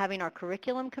important having our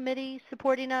curriculum committee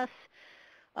supporting us,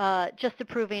 just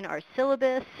approving our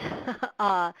syllabus,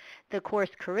 the course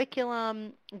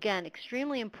curriculum, again,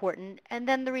 extremely important. And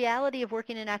then the reality of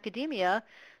working in academia,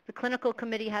 the clinical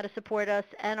committee had to support us,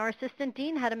 and our assistant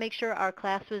dean had to make sure our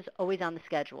class was always on the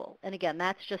schedule. And again,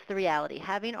 that's just the reality.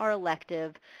 Having our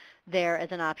elective there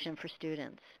as an option for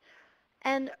students.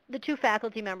 And the two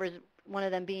faculty members, one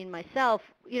of them being myself,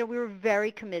 we were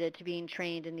very committed to being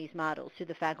trained in these models through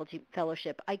the faculty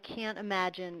fellowship. I can't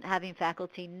imagine having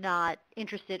faculty not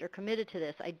interested or committed to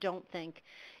this. I don't think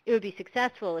it would be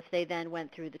successful if they then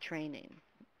went through the training.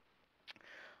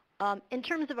 In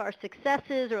terms of our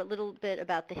successes, or a little bit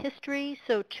about the history,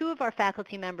 so 2 of our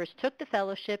faculty members took the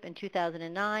fellowship in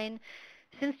 2009.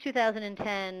 Since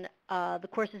 2010, the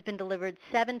course has been delivered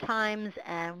 7 times,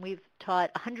 and we've taught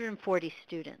 140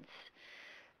 students.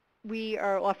 We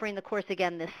are offering the course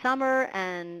again this summer,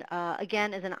 and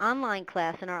again as an online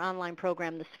class in our online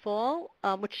program this fall,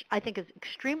 which I think is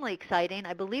extremely exciting.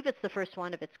 I believe it's the first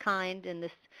one of its kind in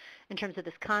terms of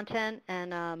this content,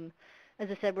 and as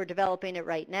I said, we're developing it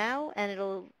right now, and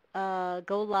it'll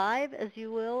go live, as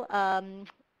you will,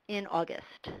 in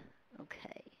August.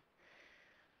 Okay.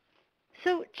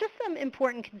 So just some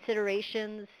important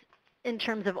considerations in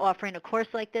terms of offering a course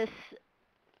like this.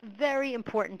 Very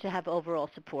important to have overall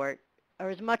support,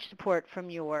 or as much support from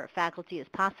your faculty as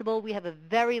possible. We have a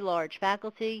very large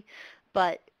faculty,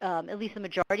 but at least the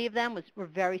majority of them were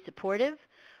very supportive.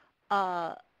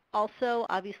 Also,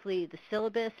 obviously, the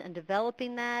syllabus and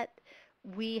developing that.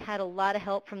 We had a lot of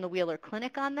help from the Wheeler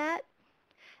Clinic on that.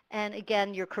 And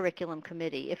again, your curriculum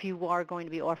committee, if you are going to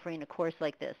be offering a course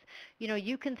like this.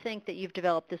 You can think that you've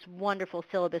developed this wonderful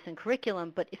syllabus and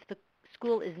curriculum, but if the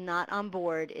school is not on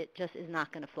board, it just is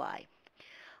not going to fly.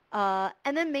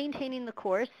 And then maintaining the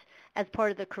course as part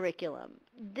of the curriculum.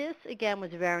 This, again,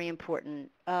 was very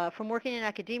important. From working in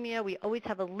academia, we always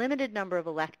have a limited number of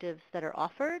electives that are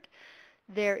offered.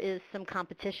 There is some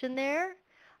competition there.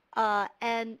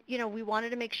 And we wanted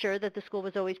to make sure that the school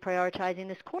was always prioritizing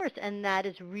this course, and that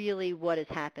is really what has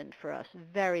happened for us.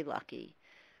 Very lucky.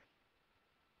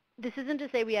 This isn't to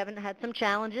say we haven't had some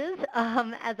challenges,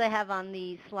 as I have on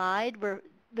the slide, where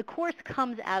the course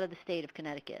comes out of the state of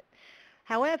Connecticut.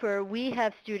 However, we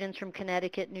have students from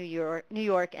Connecticut, New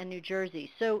York, and New Jersey,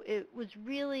 so it was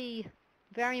really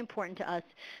very important to us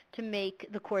to make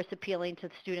the course appealing to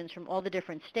students from all the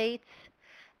different states.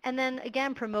 And then,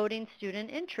 again, promoting student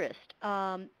interest.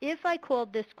 If I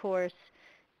called this course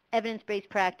Evidence-Based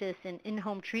Practice and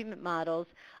In-Home Treatment Models,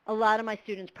 a lot of my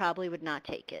students probably would not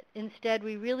take it. Instead,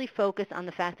 we really focus on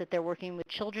the fact that they're working with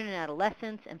children and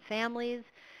adolescents and families,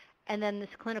 and then the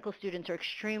clinical students are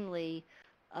extremely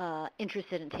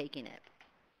interested in taking it.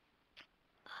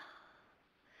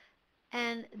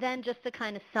 And then just to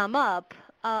kind of sum up,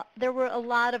 there were a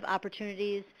lot of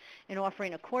opportunities in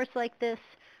offering a course like this.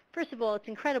 First of all, it's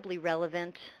incredibly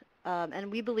relevant, and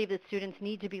we believe that students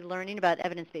need to be learning about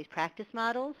evidence-based practice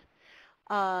models.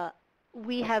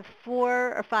 We have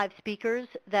 4 or 5 speakers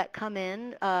that come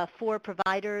in, 4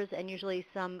 providers, and usually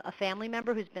a family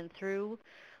member who's been through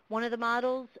one of the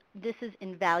models. This is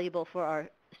invaluable for our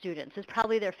students. It's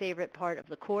probably their favorite part of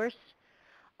the course.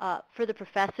 For the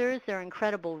professors, they're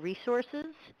incredible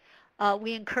resources.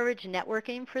 We encourage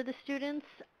networking for the students.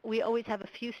 We always have a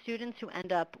few students who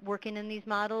end up working in these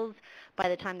models by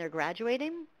the time they're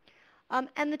graduating.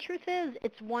 And the truth is,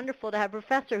 it's wonderful to have a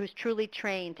professor who's truly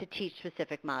trained to teach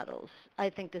specific models.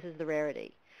 I think this is the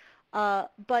rarity.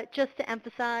 But just to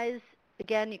emphasize,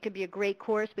 again, it could be a great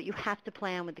course, but you have to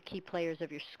plan with the key players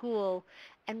of your school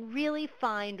and really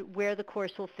find where the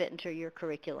course will fit into your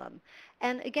curriculum.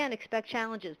 And again, expect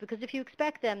challenges, because if you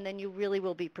expect them, then you really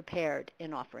will be prepared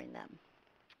in offering them.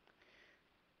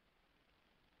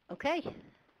 Okay,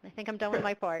 I think I'm done with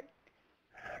my part.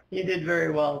 You did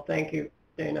very well. Thank you,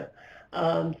 Dana.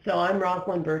 So I'm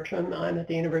Rosalind Bertram. I'm at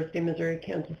the University of Missouri,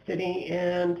 Kansas City,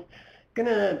 and going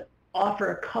to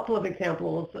offer a couple of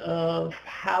examples of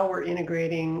how we're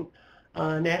integrating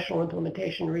National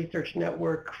Implementation Research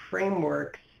Network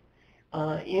frameworks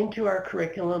into our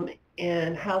curriculum,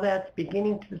 and how that's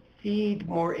beginning to seed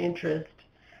more interest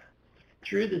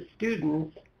through the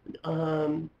students,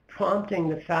 prompting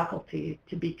the faculty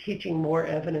to be teaching more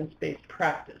evidence-based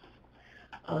practice.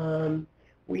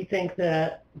 We think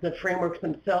that the frameworks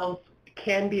themselves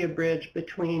can be a bridge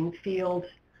between field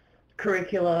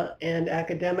curricula and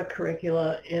academic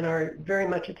curricula, and are very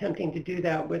much attempting to do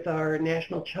that with our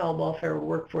National Child Welfare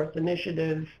Workforce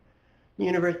Initiative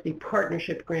University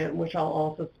Partnership Grant, which I'll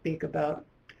also speak about.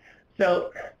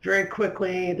 So very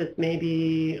quickly, this may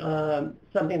be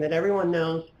something that everyone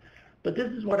knows, but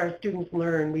this is what our students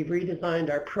learn. We've redesigned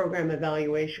our program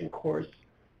evaluation course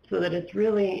so that it's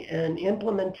really an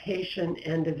implementation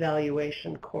and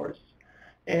evaluation course.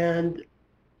 And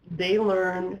they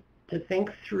learn to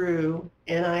think through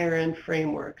NIRN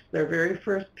frameworks. Their very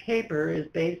first paper is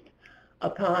based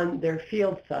upon their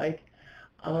field site,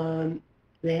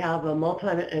 They have a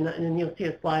and you'll see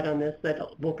a slide on this that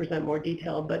will present more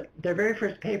detail, but their very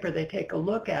first paper, they take a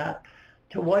look at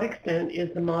to what extent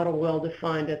is the model well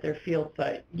defined at their field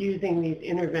site using these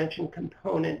intervention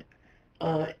component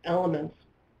elements.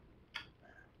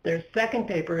 Their second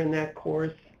paper in that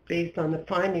course, based on the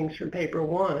findings from paper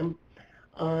 1,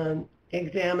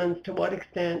 examines to what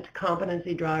extent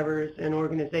competency drivers and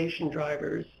organization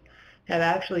drivers have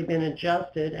actually been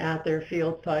adjusted at their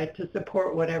field site to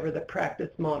support whatever the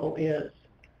practice model is.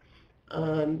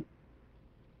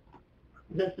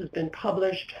 This has been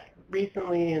published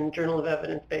recently in Journal of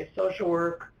Evidence-Based Social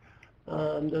Work.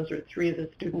 Those are 3 of the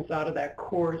students out of that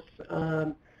course.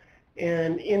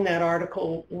 And in that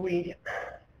article, we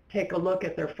take a look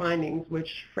at their findings, which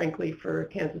frankly for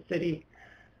Kansas City,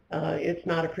 it's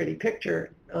not a pretty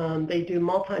picture. They do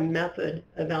multi-method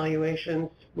evaluations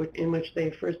in which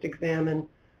they first examine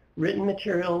written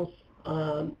materials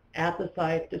at the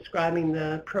site describing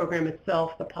the program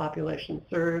itself, the population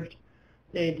served.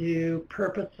 They do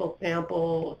purposeful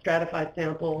sample, stratified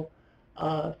sample,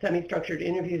 semi-structured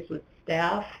interviews with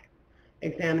staff,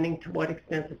 examining to what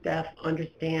extent the staff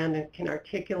understand and can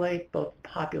articulate both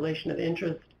population of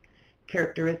interest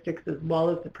characteristics as well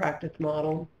as the practice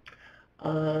model.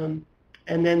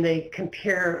 And then they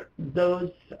compare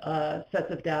those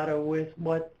sets of data with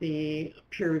what the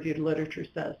peer-reviewed literature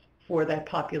says for that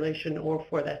population or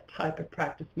for that type of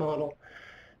practice model.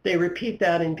 They repeat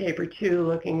that in paper 2,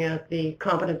 looking at the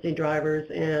competency drivers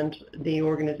and the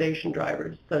organization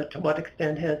drivers. So to what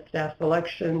extent has staff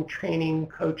selection, training,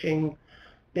 coaching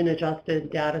been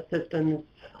adjusted, data systems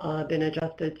been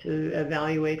adjusted to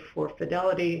evaluate for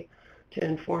fidelity, to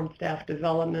inform staff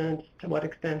development, to what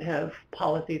extent have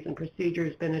policies and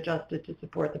procedures been adjusted to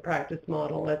support the practice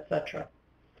model, etc.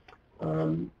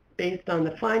 Based on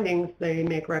the findings, they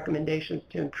make recommendations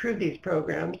to improve these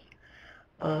programs.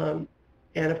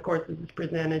 And of course, this is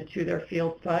presented to their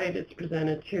field site. It's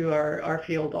presented to our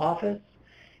field office.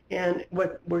 And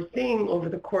what we're seeing over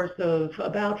the course of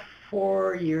about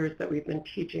 4 years that we've been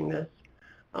teaching this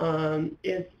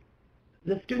is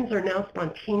the students are now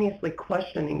spontaneously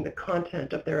questioning the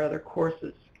content of their other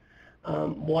courses.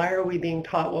 Why are we being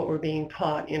taught what we're being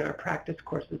taught in our practice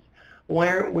courses? Why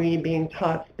aren't we being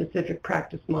taught specific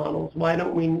practice models? Why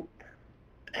don't we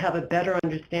have a better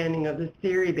understanding of the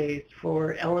theory base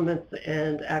for elements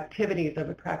and activities of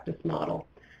a practice model?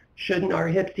 Shouldn't our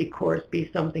HIPSI course be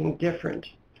something different?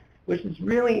 Which is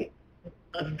really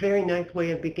a very nice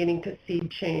way of beginning to see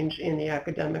change in the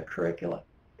academic curricula.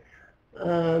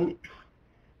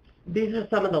 These are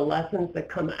some of the lessons that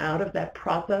come out of that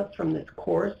process from this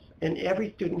course, and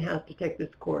every student has to take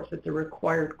this course. It's a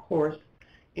required course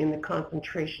in the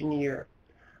concentration year.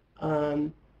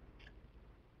 And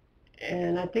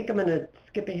I think I'm going to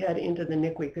skip ahead into the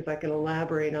NICWE because I can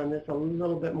elaborate on this a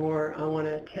little bit more. I want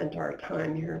to attend to our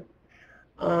time here.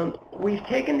 We've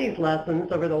taken these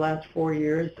lessons over the last 4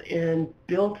 years and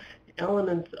built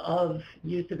elements of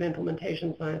use of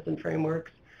implementation science and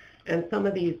frameworks and some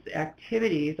of these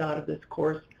activities out of this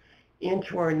course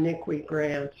into our NICWE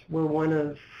grant. We're one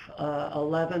of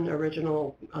 11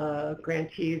 original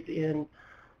grantees in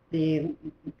the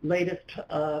latest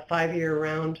 5-year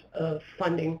round of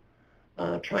funding,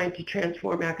 trying to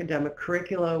transform academic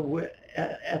curricula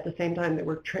at the same time that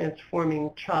we're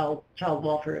transforming child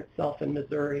welfare itself in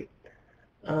Missouri.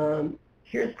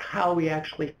 Here's how we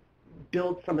actually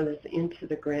build some of this into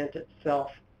the grant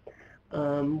itself.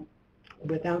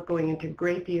 Without going into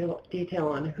great detail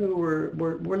on who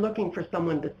we're looking for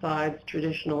someone besides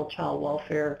traditional child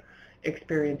welfare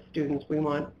experienced students. We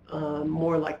want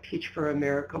more like Teach for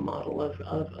America model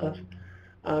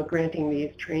of granting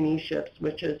these traineeships,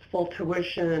 which is full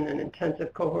tuition and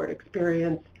intensive cohort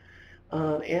experience,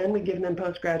 and we give them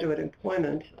postgraduate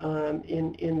employment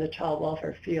in the child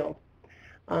welfare field.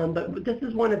 But this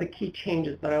is one of the key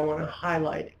changes that I want to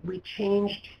highlight. We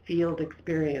changed field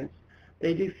experience.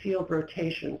 They do field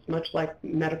rotations, much like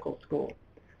medical school.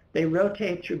 They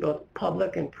rotate through both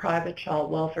public and private child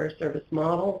welfare service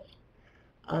models.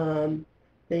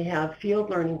 They have field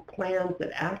learning plans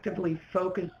that actively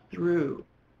focus through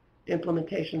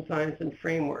implementation science and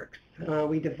frameworks.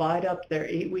 We divide up their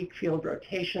 8-week field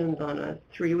rotations on a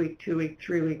 3-week, 2-week,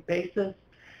 3-week basis,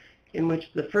 in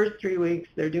which the first 3 weeks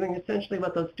they're doing essentially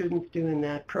what those students do in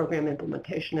that program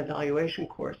implementation evaluation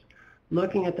course,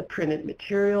 looking at the printed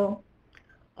material,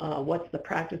 what's the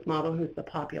practice model, who's the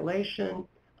population,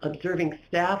 observing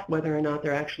staff, whether or not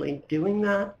they're actually doing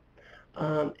that,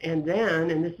 and then,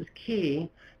 and this is key,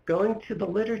 going to the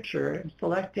literature,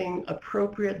 selecting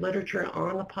appropriate literature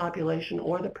on the population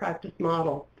or the practice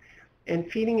model, and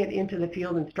feeding it into the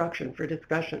field instruction for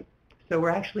discussion. So we're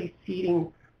actually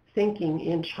thinking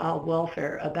in child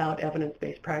welfare about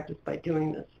evidence-based practice by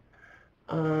doing this.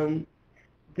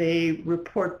 They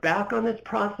report back on this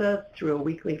process through a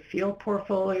weekly field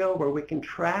portfolio where we can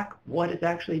track what is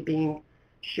actually being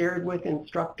shared with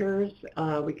instructors.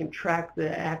 We can track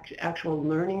the actual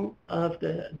learning of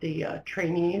the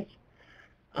trainees.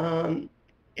 And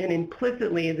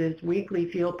implicitly, this weekly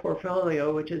field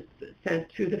portfolio, which is sent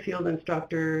to the field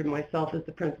instructor, myself as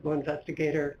the principal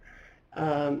investigator,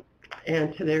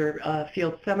 and to their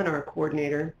field seminar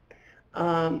coordinator,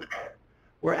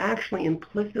 we're actually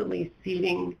implicitly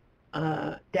seeding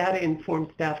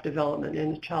data-informed staff development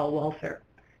into child welfare.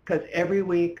 Because every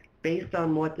week, based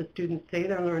on what the students say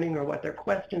they're learning or what their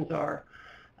questions are,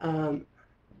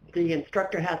 the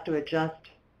instructor has to adjust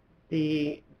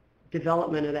the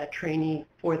development of that trainee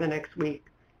for the next week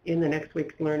in the next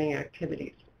week's learning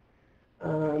activities.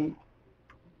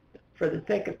 For the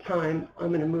sake of time, I'm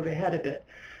going to move ahead a bit.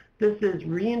 This is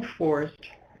reinforced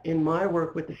in my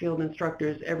work with the field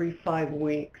instructors every 5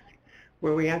 weeks,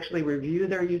 where we actually review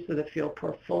their use of the field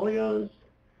portfolios.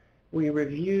 We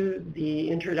review the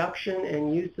introduction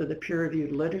and use of the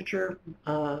peer-reviewed literature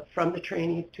from the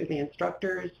trainees to the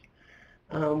instructors.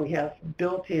 We have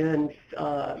built-in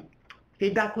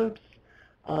feedback loops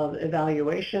of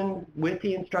evaluation with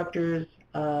the instructors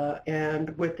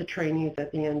and with the trainees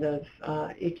at the end of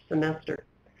each semester.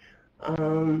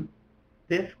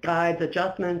 This guides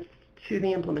adjustments to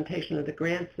the implementation of the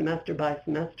grant semester by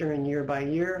semester and year by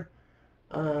year.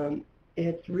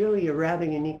 It's really a rather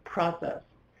unique process.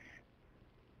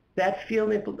 That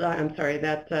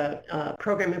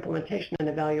program implementation and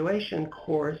evaluation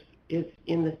course is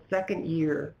in the 2nd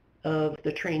year of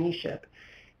the traineeship.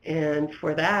 And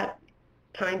for that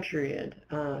time period,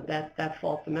 that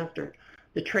fall semester,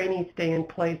 the trainees stay in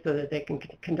place so that they can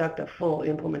conduct a full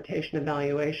implementation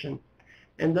evaluation.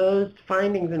 And those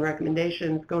findings and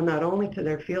recommendations go not only to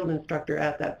their field instructor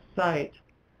at that site,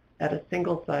 at a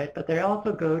single site, but they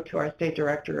also go to our state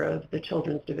director of the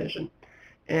children's division.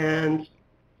 And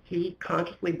he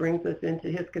consciously brings this into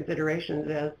his considerations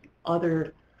as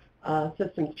other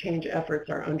systems change efforts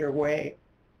are underway.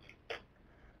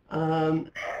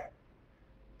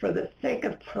 For the sake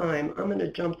of time, I'm going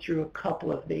to jump through a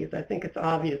couple of these. I think it's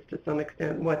obvious to some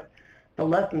extent what the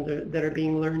lessons that are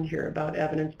being learned here about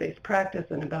evidence-based practice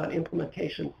and about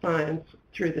implementation science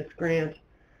through this grant.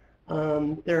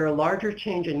 There are larger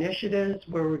change initiatives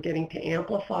where we're getting to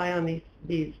amplify on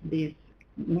these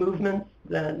movements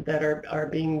that are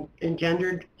being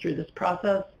engendered through this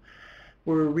process.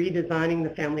 We're redesigning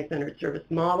the family-centered service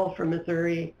model for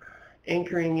Missouri,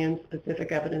 anchoring in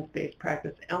specific evidence-based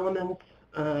practice elements.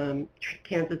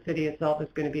 Kansas City itself is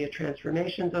going to be a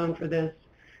transformation zone for this,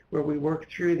 where we work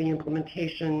through the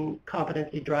implementation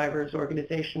competency drivers,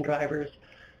 organization drivers,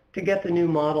 to get the new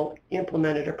model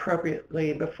implemented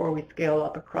appropriately before we scale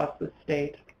up across the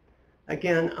state.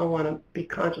 Again, I want to be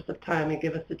conscious of time and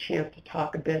give us a chance to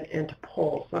talk a bit and to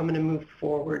poll, so I'm going to move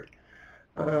forward.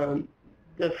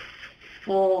 The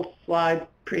full slide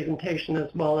presentation as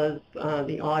well as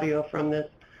the audio from this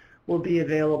will be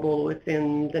available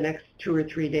within the next 2 or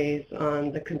 3 days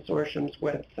on the consortium's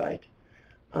website.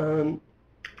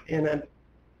 And I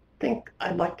think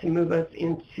I'd like to move us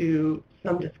into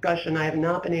some discussion. I have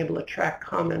not been able to track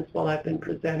comments while I've been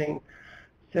presenting.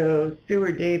 So Sue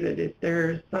or David, is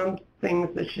there some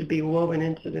things that should be woven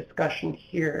into discussion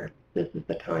here? This is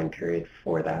the time period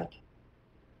for that.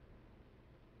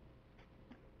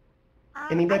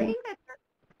 Anybody? I think that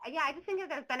I just think that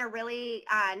there's been a really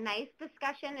nice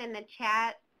discussion in the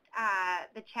chat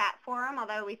forum,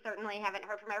 although we certainly haven't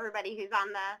heard from everybody who's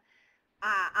on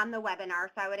the webinar.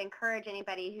 So I would encourage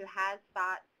anybody who has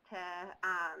thoughts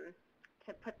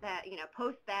to put that,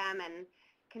 post them and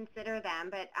consider them.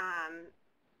 But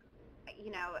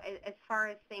as far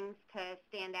as things to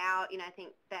stand out, I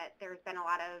think that there's been a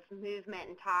lot of movement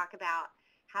and talk about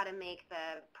how to make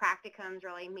the practicums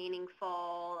really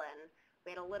meaningful, and we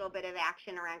had a little bit of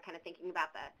action around kind of thinking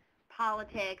about the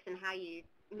politics and how you,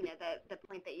 the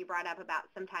point that you brought up about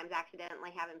sometimes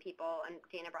accidentally having people, and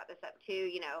Dana brought this up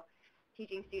too,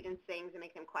 teaching students things and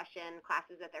make them question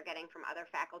classes that they're getting from other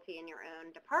faculty in your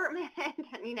own department,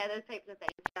 and those types of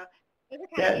things. So those are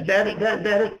kind of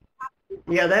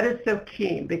that is so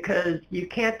key, because you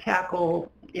can't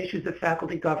tackle issues of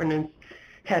faculty governance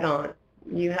head on.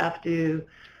 You have to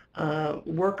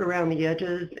work around the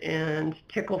edges and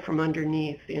tickle from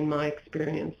underneath, in my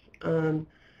experience.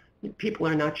 People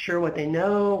are not sure what they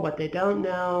know, what they don't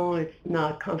know. It's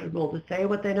not comfortable to say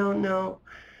what they don't know.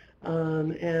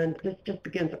 And this just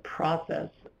begins a process.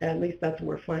 At least that's what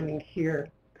we're finding here.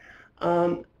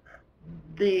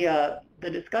 The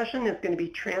discussion is going to be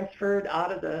transferred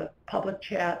out of the public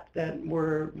chat that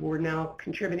we're now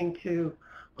contributing to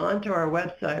onto our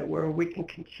website, where we can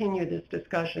continue this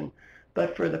discussion.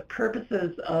 But for the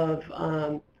purposes of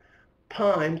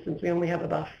time, since we only have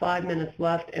about 5 minutes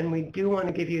left, and we do want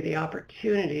to give you the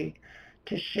opportunity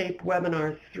to shape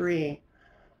webinar 3,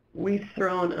 we've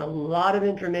thrown a lot of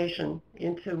information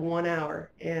into 1 hour,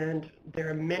 and there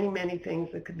are many, many things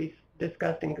that could be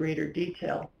discussed in greater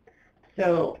detail.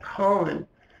 So, Colin,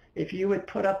 if you would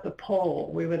put up the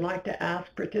poll, we would like to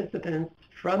ask participants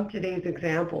from today's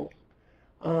examples,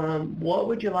 what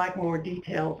would you like more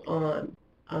details on?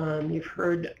 You've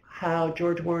heard how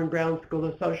George Warren Brown School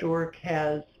of Social Work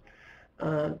has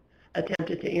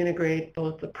attempted to integrate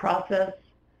both the process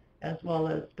as well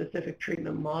as specific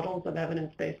treatment models of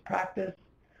evidence-based practice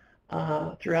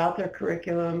throughout their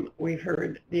curriculum. We've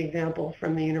heard the example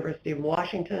from the University of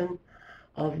Washington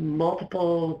of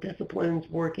multiple disciplines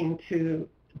working to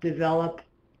develop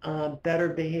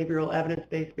better behavioral,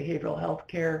 evidence-based behavioral health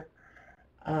care.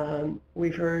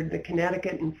 We've heard the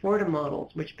Connecticut and Florida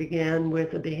models, which began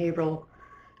with a behavioral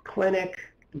clinic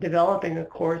developing a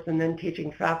course and then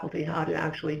teaching faculty how to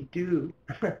actually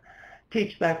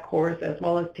teach that course, as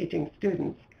well as teaching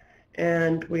students.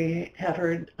 And we have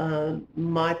heard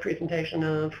my presentation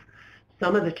of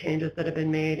some of the changes that have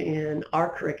been made in our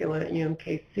curricula at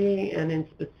UMKC, and in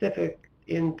specific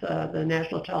in the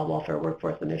National Child Welfare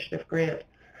Workforce Initiative grant.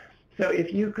 So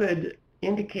if you could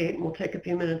indicate, and we'll take a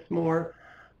few minutes more,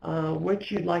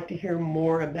 which you'd like to hear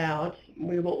more about.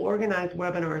 We will organize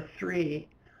webinar 3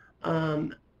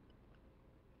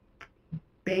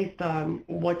 based on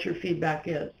what your feedback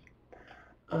is.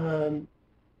 So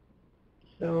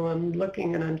I'm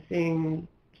looking and I'm seeing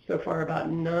so far about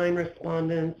 9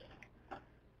 respondents.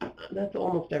 That's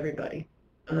almost everybody.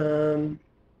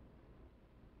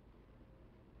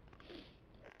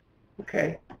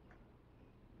 Okay.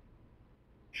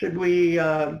 Should we,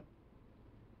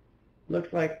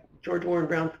 looks like George Warren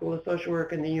Brown School of Social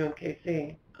Work and the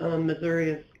UMKC.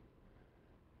 Missouri is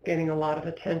getting a lot of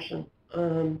attention.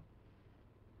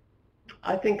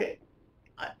 I think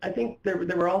there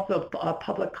were also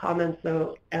public comments,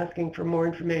 though, asking for more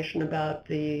information about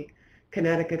the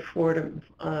Connecticut Fordham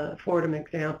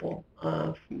example,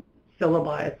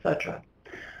 syllabi, etc.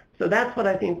 So that's what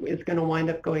I think is going to wind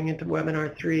up going into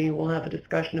webinar 3. We'll have a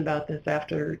discussion about this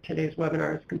after today's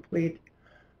webinar is complete.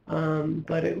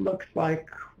 But it looks like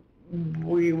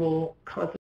we will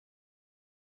concentrate.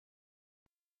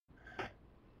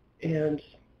 And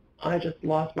I just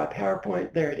lost my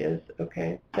PowerPoint. There it is.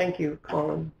 Okay. Thank you,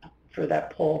 Colin, for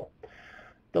that poll.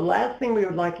 The last thing we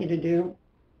would like you to do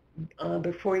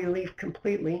before you leave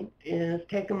completely is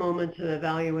take a moment to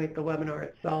evaluate the webinar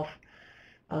itself.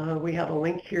 We have a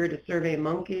link here to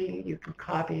SurveyMonkey. You can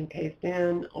copy and paste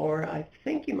in, or I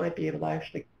think you might be able to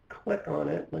actually click on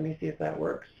it. Let me see if that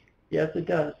works. Yes, it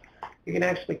does. You can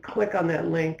actually click on that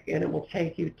link, and it will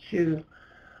take you to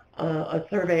a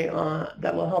survey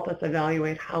that will help us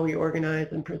evaluate how we organize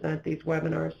and present these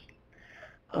webinars.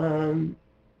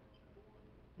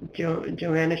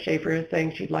 Joanna Schaefer is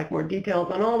saying she'd like more details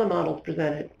on all the models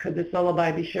presented. Could the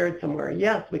syllabi be shared somewhere?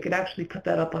 Yes, we could actually put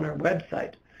that up on our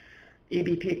website,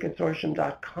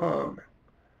 ebpconsortium.com.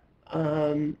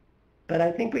 But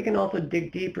I think we can also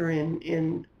dig deeper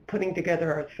in putting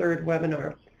together our 3rd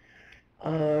webinar.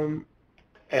 And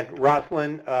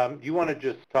Rosalind, do you want to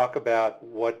just talk about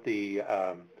what the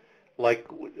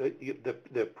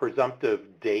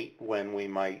presumptive date when we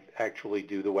might actually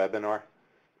do the webinar?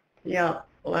 Yeah,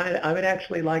 well, I would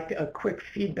actually like a quick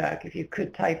feedback if you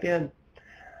could type in.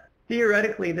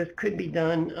 Theoretically, this could be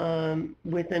done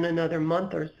within another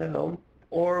month or so,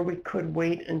 or we could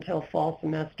wait until fall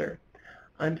semester.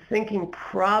 I'm thinking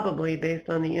probably based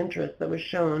on the interest that was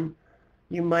shown,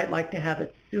 you might like to have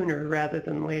it sooner rather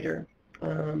than later.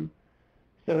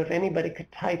 So if anybody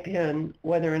could type in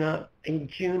whether or not a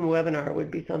June webinar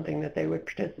would be something that they would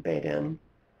participate in,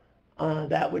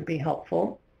 that would be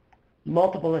helpful.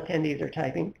 Multiple attendees are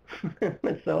typing.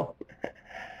 So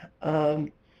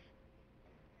I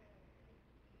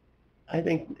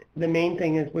think the main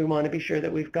thing is we want to be sure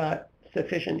that we've got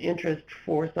sufficient interest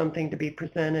for something to be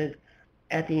presented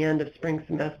at the end of spring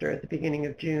semester, at the beginning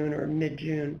of June or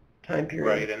mid-June time period.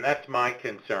 Right, and that's my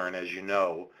concern, as you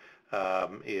know,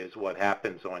 is what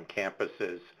happens on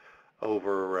campuses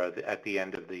over at the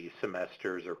end of the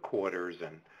semesters or quarters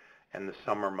and the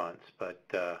summer months. But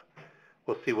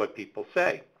we'll see what people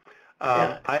say.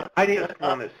 I just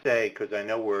want to say, because I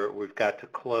know we've got to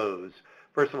close,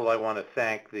 first of all, I want to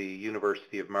thank the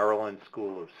University of Maryland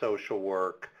School of Social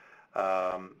Work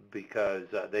because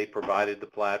they provided the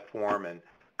platform, and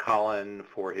Colin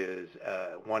for his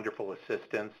wonderful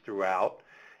assistance throughout.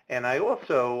 And I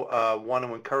also want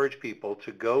to encourage people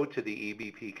to go to the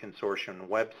EBP Consortium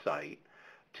website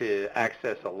to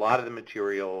access a lot of the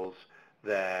materials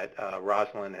that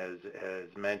Rosalind has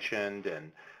mentioned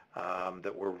and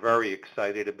that we're very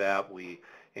excited about. We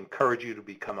encourage you to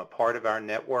become a part of our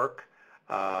network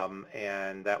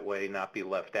and that way not be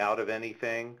left out of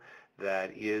anything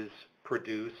that is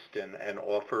produced and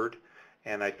offered.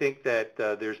 And I think that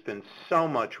there's been so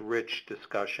much rich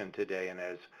discussion today, and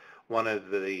as one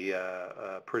of the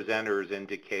presenters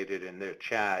indicated in their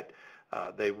chat,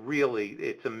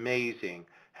 it's amazing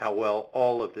how well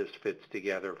all of this fits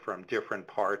together from different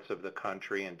parts of the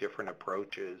country and different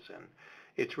approaches. And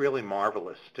it's really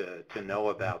marvelous to know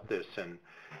about this, and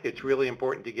it's really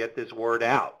important to get this word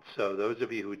out. So those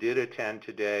of you who did attend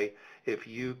today, if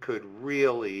you could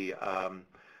really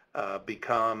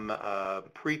become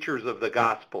preachers of the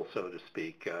gospel, so to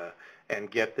speak, and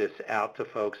get this out to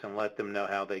folks and let them know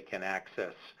how they can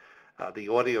access the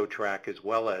audio track as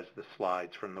well as the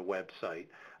slides from the website.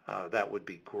 That would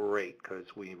be great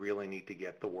because we really need to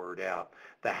get the word out.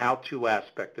 The how-to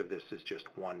aspect of this is just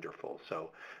wonderful.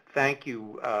 So thank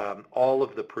you, all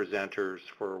of the presenters,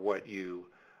 for what you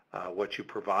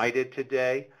provided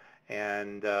today,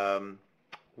 and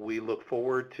we look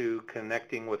forward to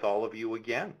connecting with all of you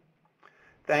again.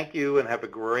 Thank you, and have a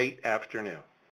great afternoon.